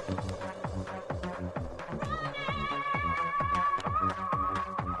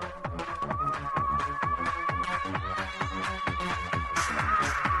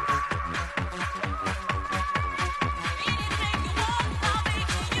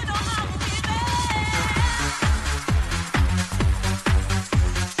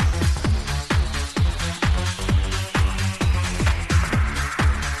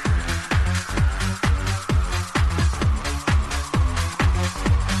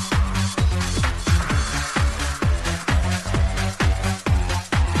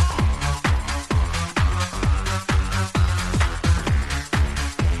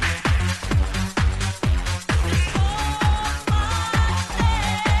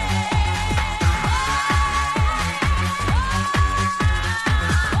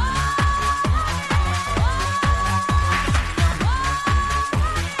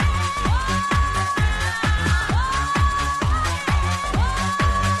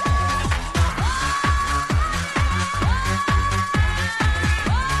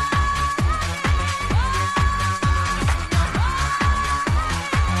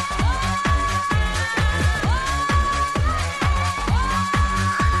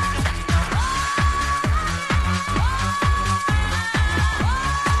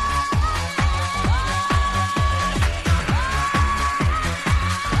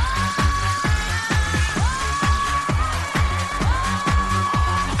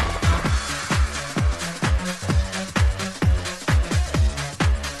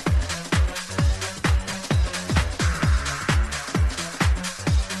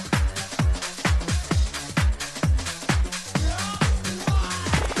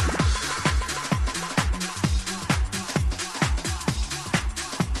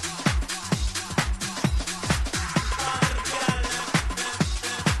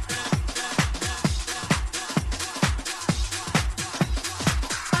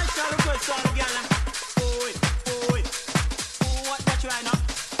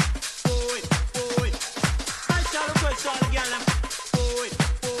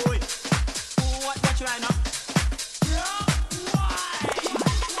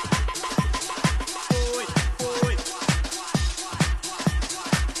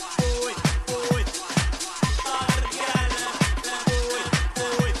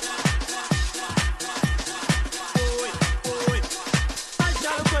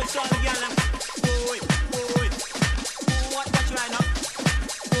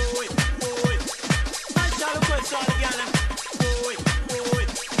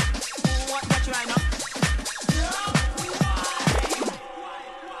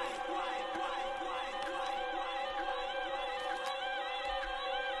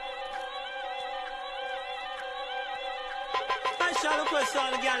 Special request to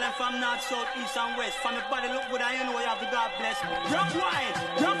all the girls from north, south, east and west. From your body look good and you know you have the God bless. Rock white,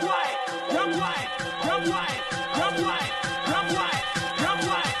 rock white, rock white, rock white, rock white, rock white, rock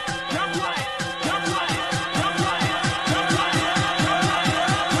white, rock white, rock white, rock white, rock white,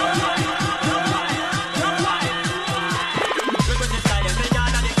 rock white, rock white, rock white. Request the style and fade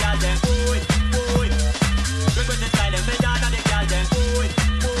down on the girl then. Ooh, ooh. Request the style and fade down on the girl then. Ooh,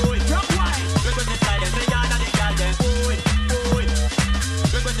 ooh. Rock white. Request the style and fade down on the girl then. Ooh, ooh.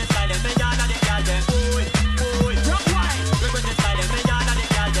 Request the style and fade down on the girl then. Ooh, ooh. Rock white. Request the style and fade down on the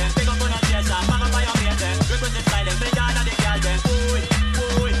girl then. Pick up on a chest and bang up on your mate then. Request the style and fade down on the girl then. Ooh,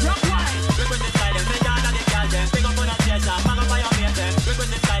 ooh. Rock white. Request the style and fade down on the girl then. Pick up on a chest and bang up on your mate then.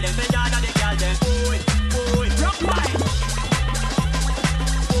 Request the style and fade down on the girl then. Ooh, ooh. Rock white.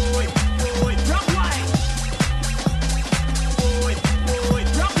 Ooh, ooh. Rock white. Ooh, ooh.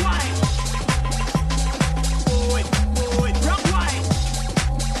 Rock white. Ooh, ooh. Rock white.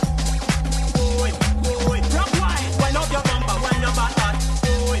 Ooh, ooh. Rock white. Wind up your bumper, wind your back hot.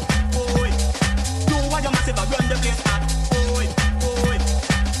 Ooh, ooh. Do what you massive, run the place hot. Ooh, ooh.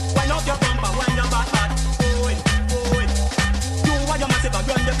 Wind up your bumper, wind your back hot. Ooh, ooh. Do what you massive, run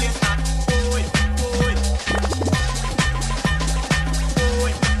the place hot. Ooh, ooh.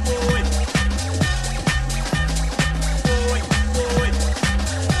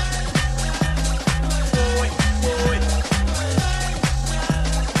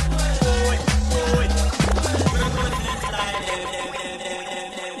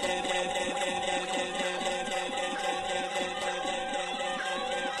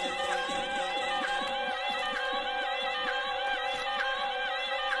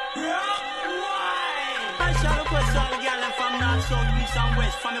 Special request to all the girls from north, south, east and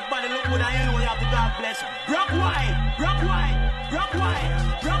west. From your body look good and you know you have the God bless. Rock white, rock white, rock white,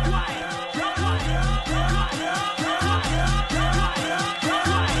 rock white, rock white, rock white, rock white, rock white, rock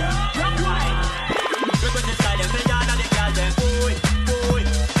white, rock white. Request the style and fade down on the girl then. Ooh, ooh.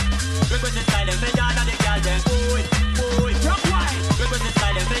 Request the style and fade down on the girl then. Ooh, ooh. Rock white. Request the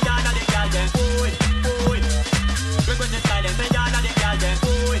style and fade down on the girl then. Ooh, ooh. Request the style and fade down on the girl then.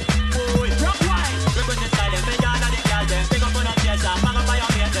 Ooh, ooh. Rock white. Request the style and fade down on the girl then. Pick up on a chest and bang up on your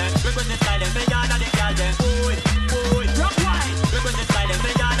mate then. Request the style and fade down on the girl then. Ooh, ooh. Rock white. Request the style and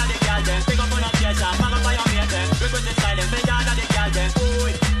fade down on the girl then. Pick up on a chest and bang up on your mate then. Request the style and fade down on the girl then.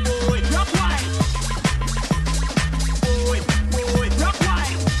 Ooh, ooh. Rock white. Ooh, ooh. Rock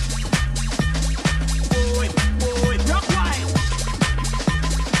white. Ooh, ooh. Rock white.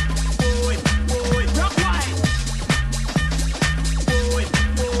 Ooh, ooh. Rock white. Ooh,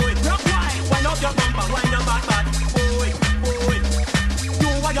 ooh. Rock white. Wind up your bumper, wind your back hot. Ooh, ooh. Do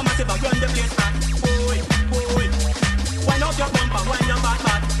what you massive and run the place hot. Ooh, ooh. Wind up your bumper, wind your back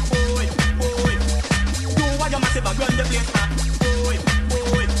hot. Ooh, ooh. Do what you massive and run the place hot. Ooh, ooh.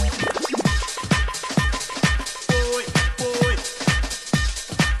 Ooh, ooh.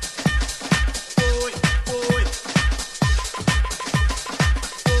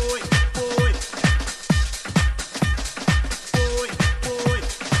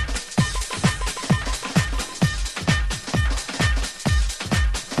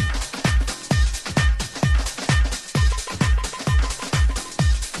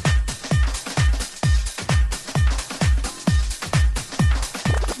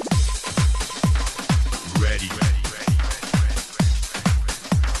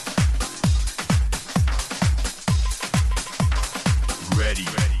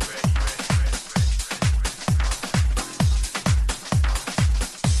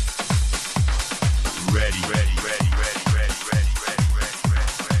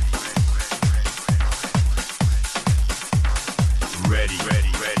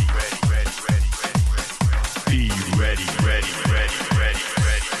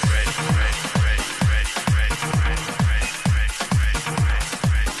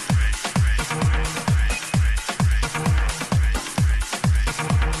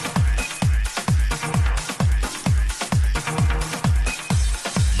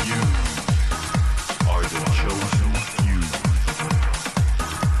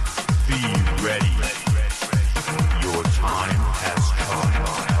 Ready. Your time has come.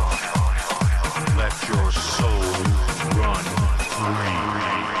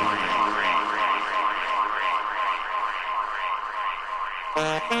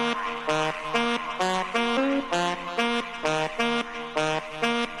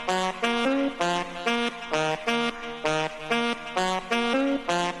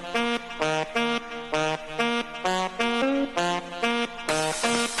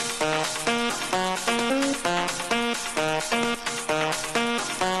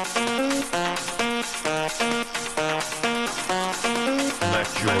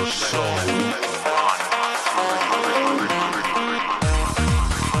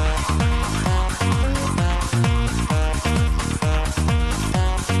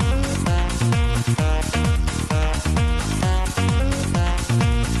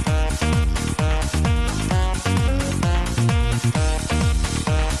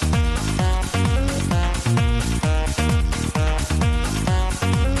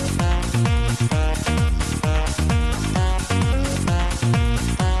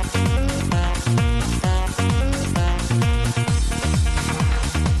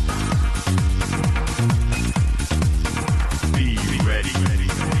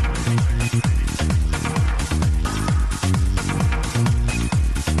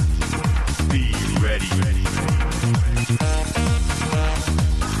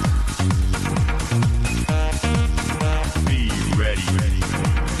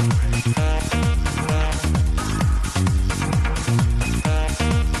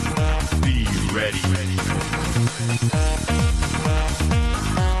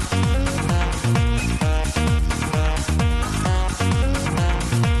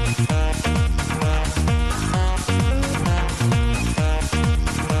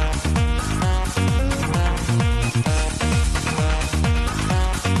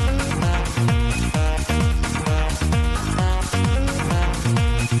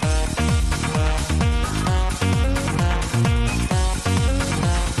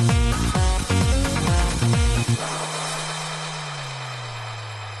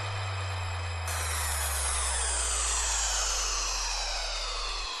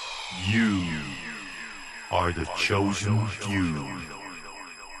 You are the chosen few.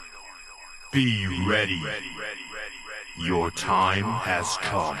 Be ready. Your time has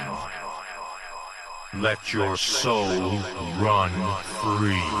come. Let your soul run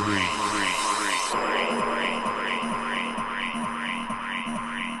free.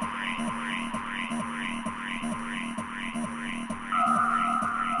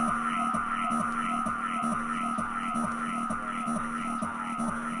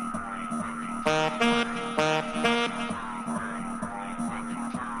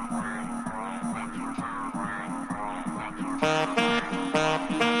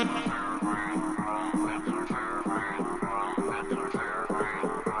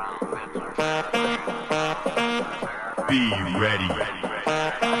 Be ready.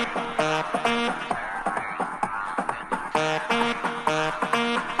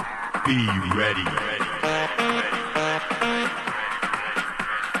 Be ready.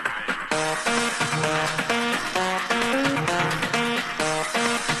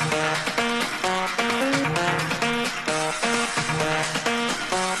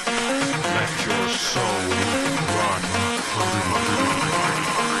 Let your soul run free.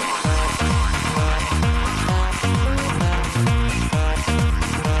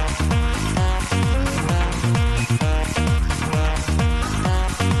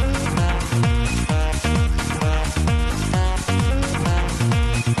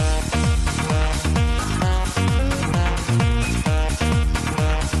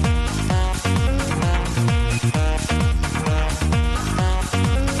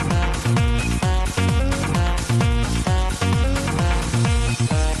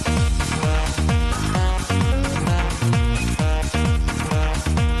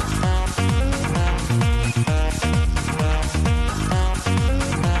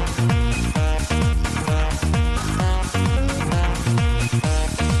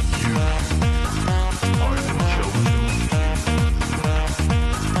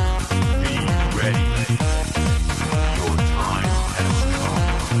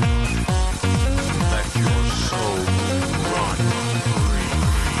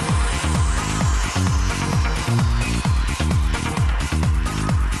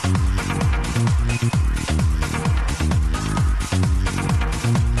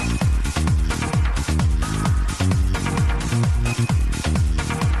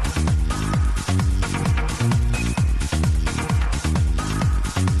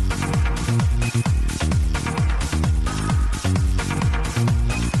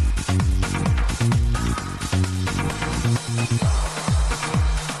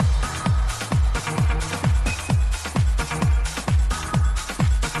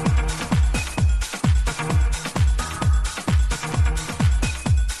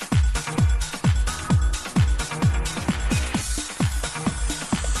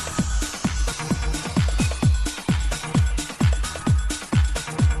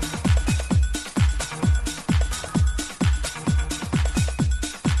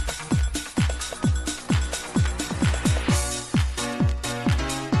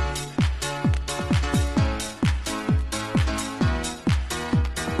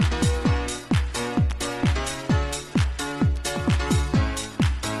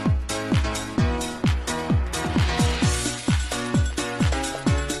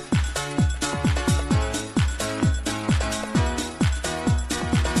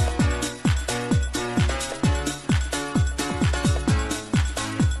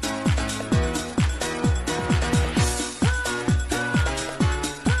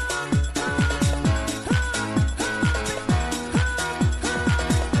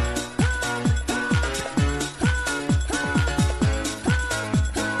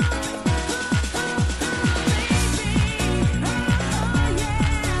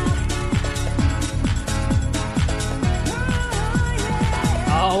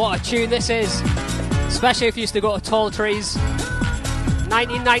 What a tune this is, especially if you used to go to Tall Trees.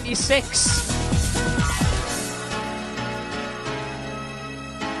 1996.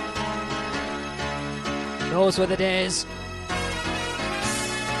 Those were the days.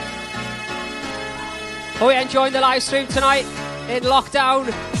 Hope you're enjoying the live stream tonight in lockdown.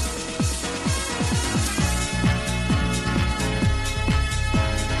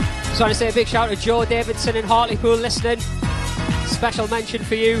 Just want to say a big shout out to Joe Davidson in Hartlepool listening. Special mention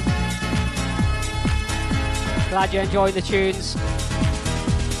for you. Glad you're enjoying the tunes.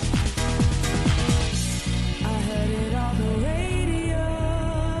 I heard it on the radio.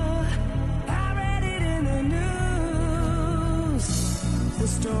 I read it in the news. The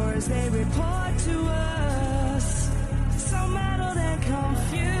stories they report to us, so muddled and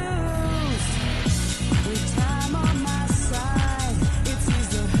confused. With time on my side, it's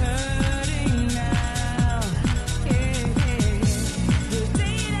easy to hurt.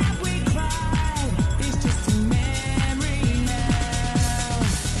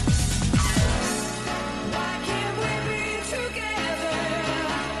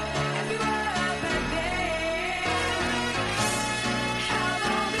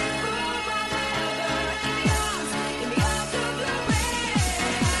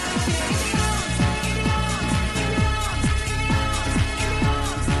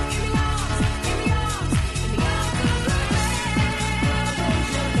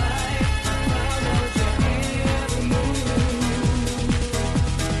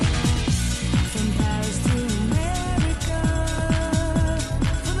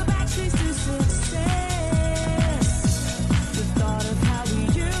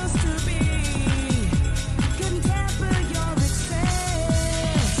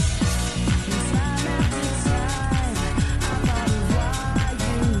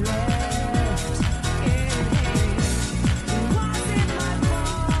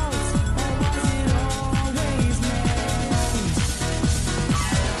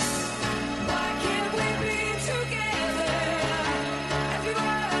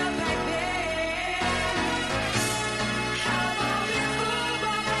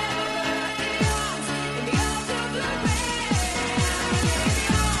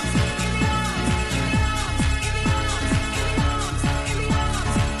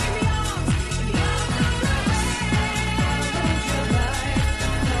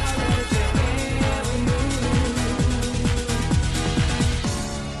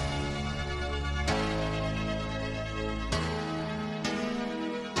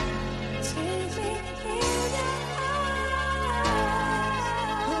 Understand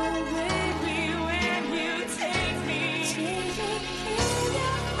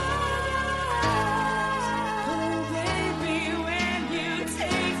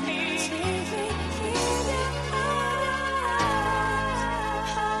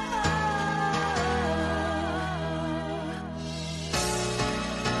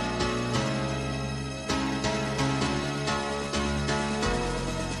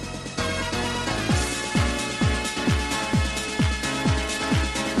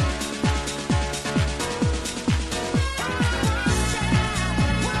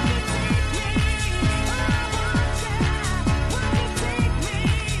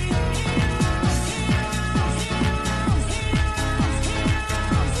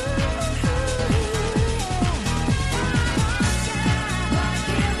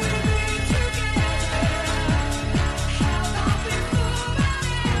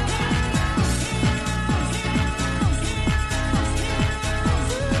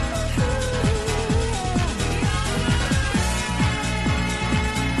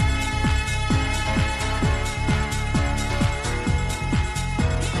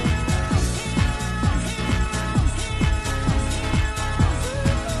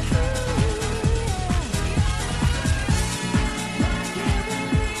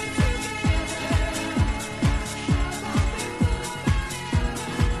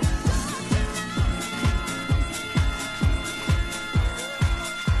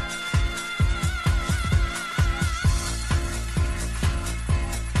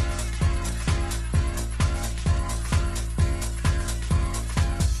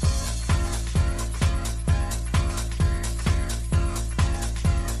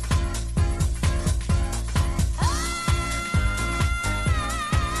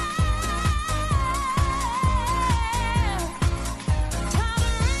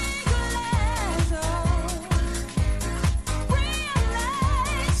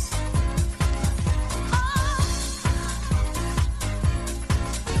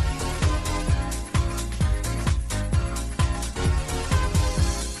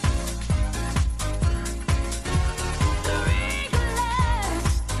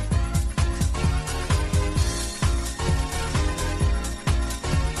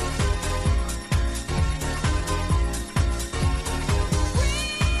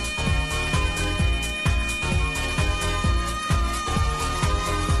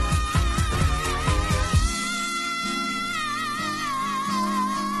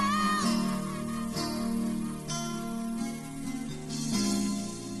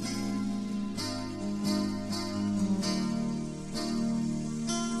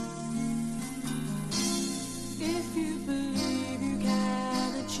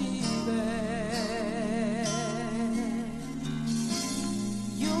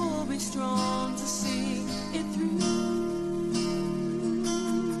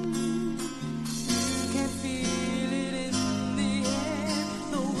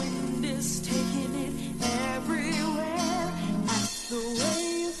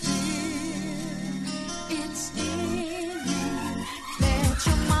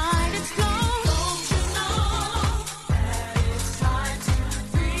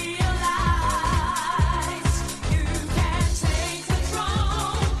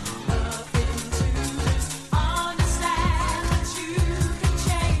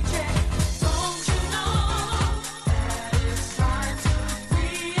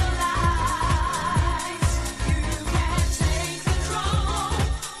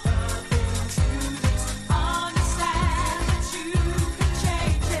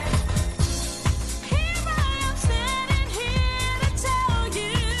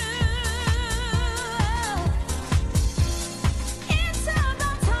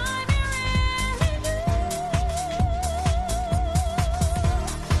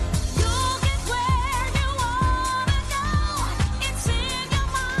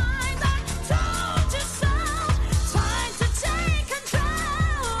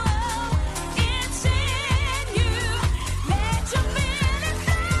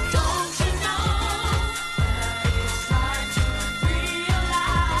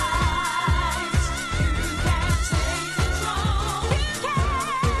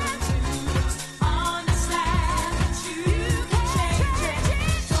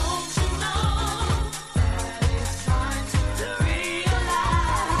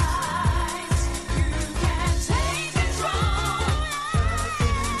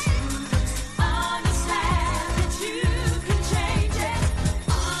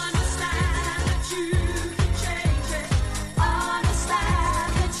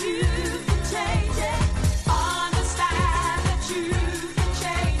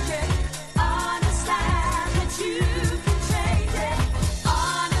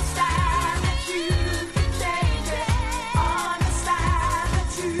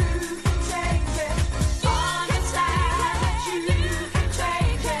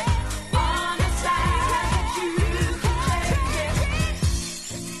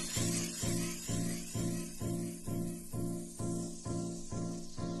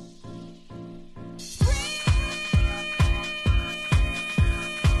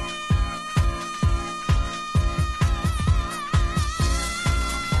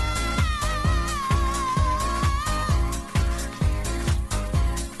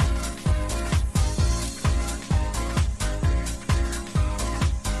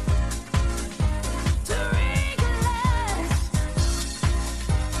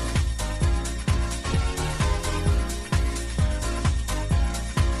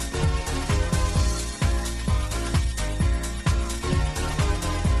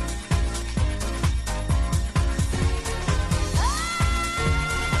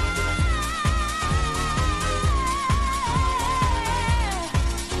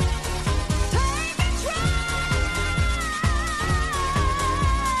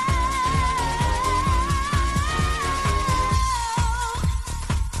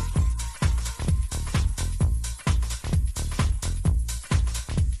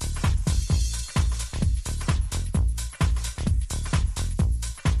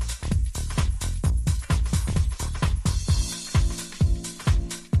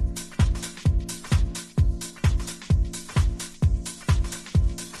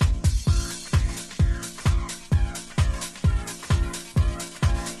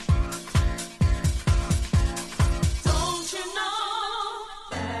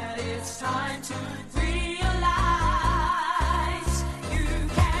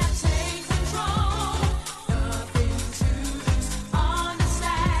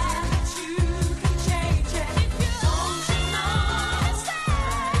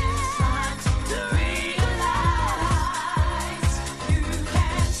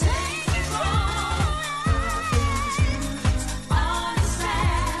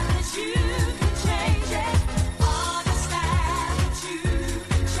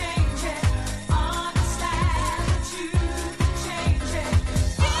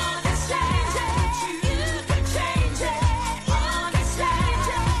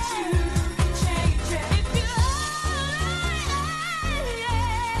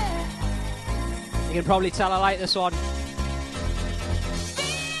can probably tell I like this one.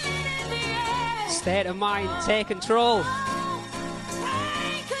 State of Mind, Take Control.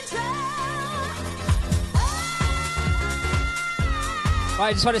 Right,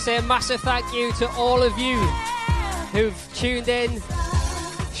 I just want to say a massive thank you to all of you who've tuned in,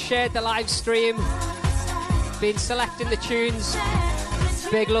 shared the live stream, been selecting the tunes.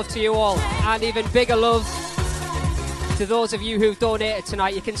 Big love to you all, and even bigger love to those of you who've donated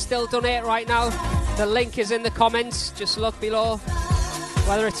tonight. You can still donate right now. The link is in the comments. Just look below.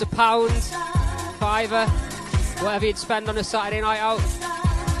 Whether it's £1, £5, whatever you'd spend on a Saturday night out,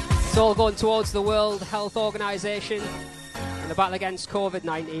 it's all going towards the World Health Organization and the battle against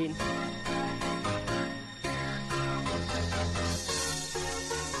COVID-19.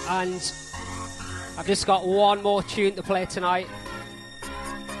 And I've just got one more tune to play tonight,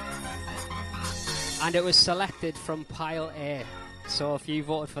 and it was selected from Pile A. So if you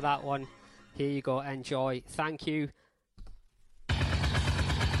voted for that one, here you go, enjoy. Thank you.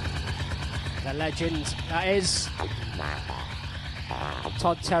 The legend that is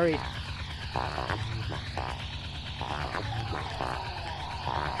Todd Terry.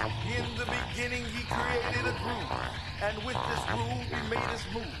 In the beginning, he created a groove, and with this groove, he made us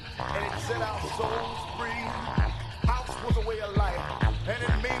move, and it set our souls free. House was a way of life, and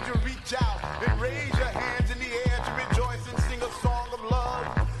it made you reach out and raise your hands in the air to rejoice and sing a song of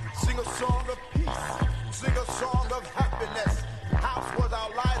love, sing a song of peace, sing a song of happiness. House was our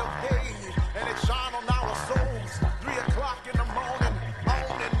light of day, and it shone on our souls. 3 o'clock in the morning,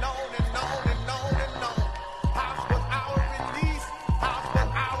 on and on and on and on and on. House was our release. House was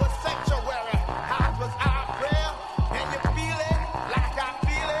our sanctuary. House was our prayer. Can you feel it like I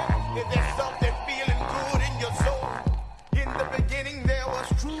feel it? Is there something feeling good in your soul? In the beginning there was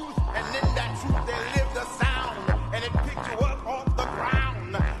truth, and in that truth there lived a sound, and it picked you up off the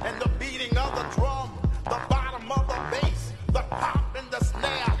ground, and the beating of the drum, the bottom of the bass, the pop and the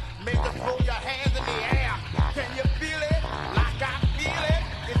snare made you throw your hands in the air. Can you feel it like I feel it?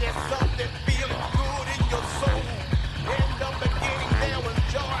 Is there something feeling good in your soul? In the beginning there was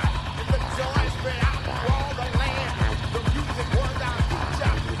joy, and the joy spread out through all the land. The music was our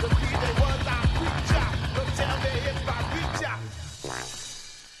teacher, the DJ was our preacher. So tell me if I reach out.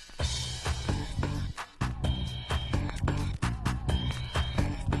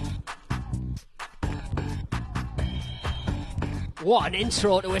 What an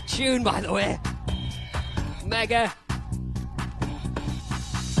intro to a tune, by the way. Mega.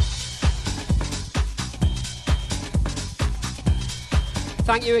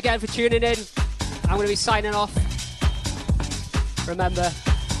 Thank you again for tuning in. I'm going to be signing off. Remember,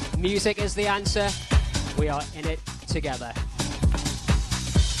 music is the answer. We are in it together.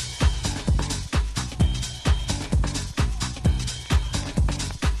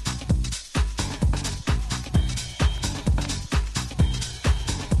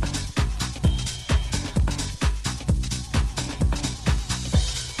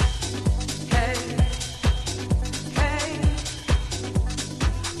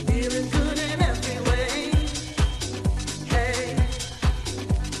 Feeling good in every way. Hey,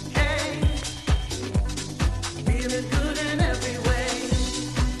 hey, feeling good in every way.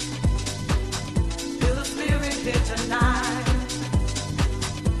 Feel the spirit here tonight.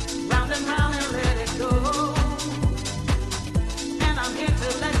 Round and round and let it go. And I'm here to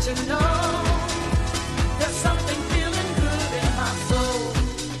let you know there's something feeling good in my soul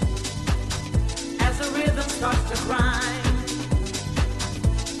as the rhythm starts to grind.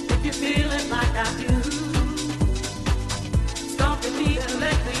 If you feel it like I do, stop your feet and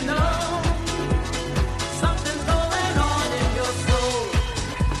let me know something's going on in your soul.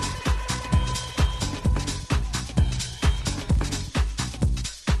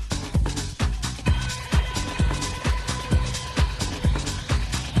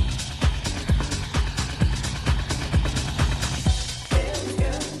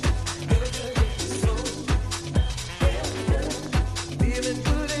 Feeling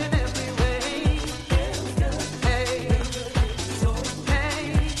good in every way. Hey, so hey,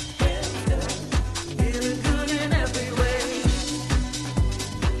 feeling good in every way.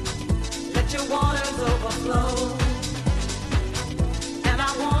 Let your waters overflow, and I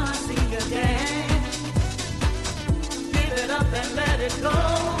wanna see you dance. Give it up and let it go.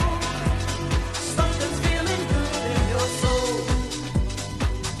 Something's feeling good in your soul.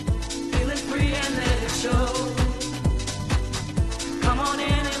 Feeling free and let it show. Come on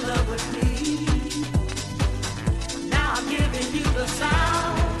in and love with me.